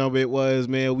found out what number it was,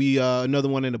 man. We another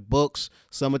one in the books.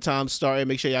 Summertime starting.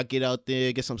 Make sure y'all get out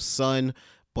there, get some sun.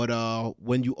 But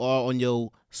when you are on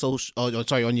your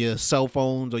on your cell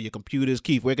phones or your computers,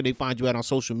 Keith, where can they find you at on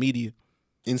social media?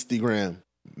 Instagram,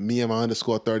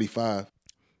 _35.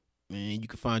 Man, you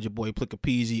can find your boy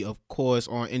Plickapeezy, of course,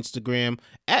 on Instagram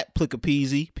at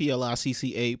Plickapeezy,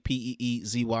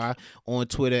 PLICCAPEEZY, on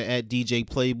Twitter at DJ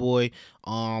Playboy.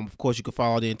 Of course, you can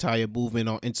follow the entire movement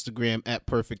on Instagram at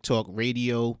Perfect Talk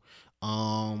Radio.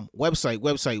 Website.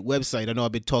 I know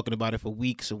I've been talking about it for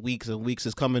weeks and weeks and weeks.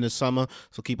 It's coming this summer,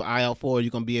 so keep an eye out for it.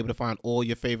 You're gonna be able to find all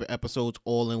your favorite episodes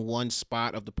all in one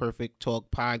spot of the Perfect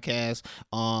Talk podcast.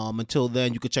 Until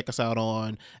then, you can check us out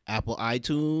on Apple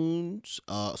Podcasts,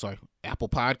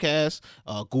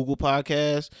 Google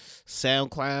Podcasts,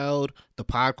 SoundCloud, the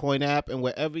Podcoin app, and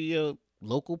wherever your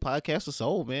local podcasts are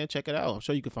sold, man. Check it out. I'm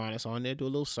sure you can find us on there. Do a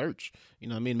little search. You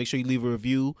know what I mean? Make sure you leave a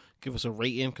review, give us a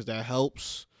rating, because that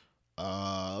helps.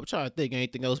 I'm trying to think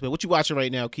anything else, man. What you watching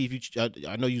right now, Keith?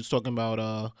 I know you was talking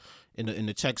about in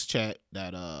the text chat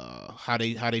that how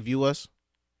they view us.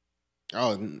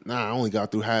 Oh, nah, I only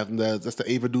got through half. That's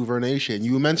the Ava DuVernay shit.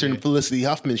 You mentioned Felicity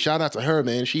Huffman. Shout out to her,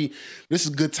 man. This is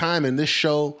good time in this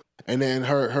show, and then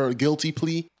her guilty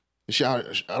plea. I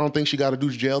don't think she got to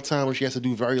do jail time when she has to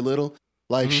do very little.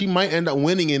 Like she might end up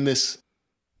winning in this.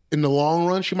 In the long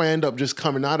run, she might end up just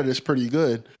coming out of this pretty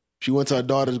good. She went to her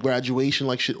daughter's graduation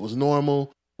like shit was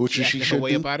normal, which she should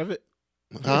way do. Up out of it,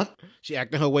 huh? She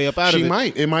acting her way up out of it. She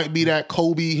might. It might be that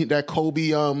Kobe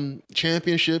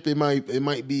championship. It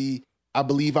might be I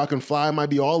Believe I Can Fly. It might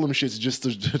be all them shits just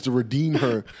to redeem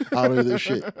her out of this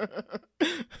shit.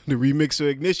 The remix of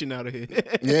Ignition out of here.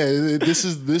 Yeah,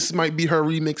 this might be her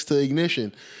remix to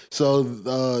Ignition. So,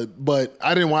 but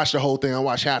I didn't watch the whole thing. I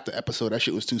watched half the episode. That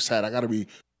shit was too sad. I got to be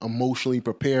emotionally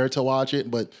prepared to watch it,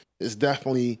 but it's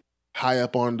definitely high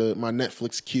up on my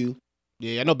Netflix queue.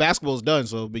 Yeah, I know basketball's done,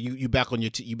 so but you back on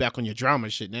your drama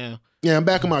shit now. Yeah, I'm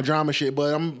back on my drama shit,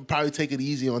 but I'm probably take it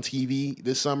easy on TV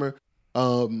this summer.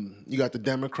 You got the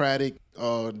Democratic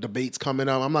debates coming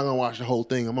up. I'm not gonna watch the whole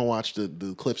thing. I'm gonna watch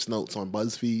the Cliff's Notes on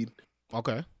BuzzFeed.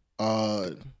 Okay.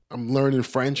 I'm learning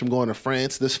French. I'm going to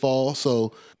France this fall,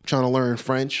 so I'm trying to learn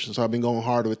French. So I've been going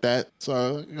hard with that.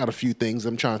 So I got a few things.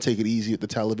 I'm trying to take it easy with the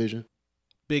television.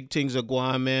 Big things are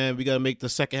going, man. We got to make the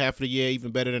second half of the year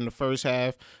even better than the first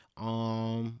half.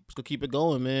 Let's go keep it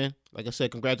going, man. Like I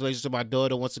said, congratulations to my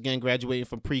daughter once again graduating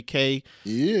from pre-K.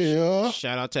 Yeah.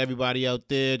 Shout out to everybody out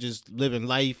there just living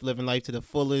life to the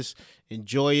fullest.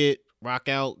 Enjoy it. Rock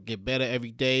out. Get better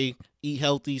every day. Eat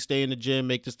healthy. Stay in the gym.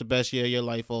 Make this the best year of your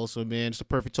life also, man. It's the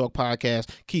Perfect Talk Podcast.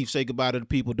 Keith, say goodbye to the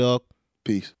people, dog.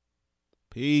 Peace.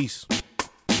 Peace.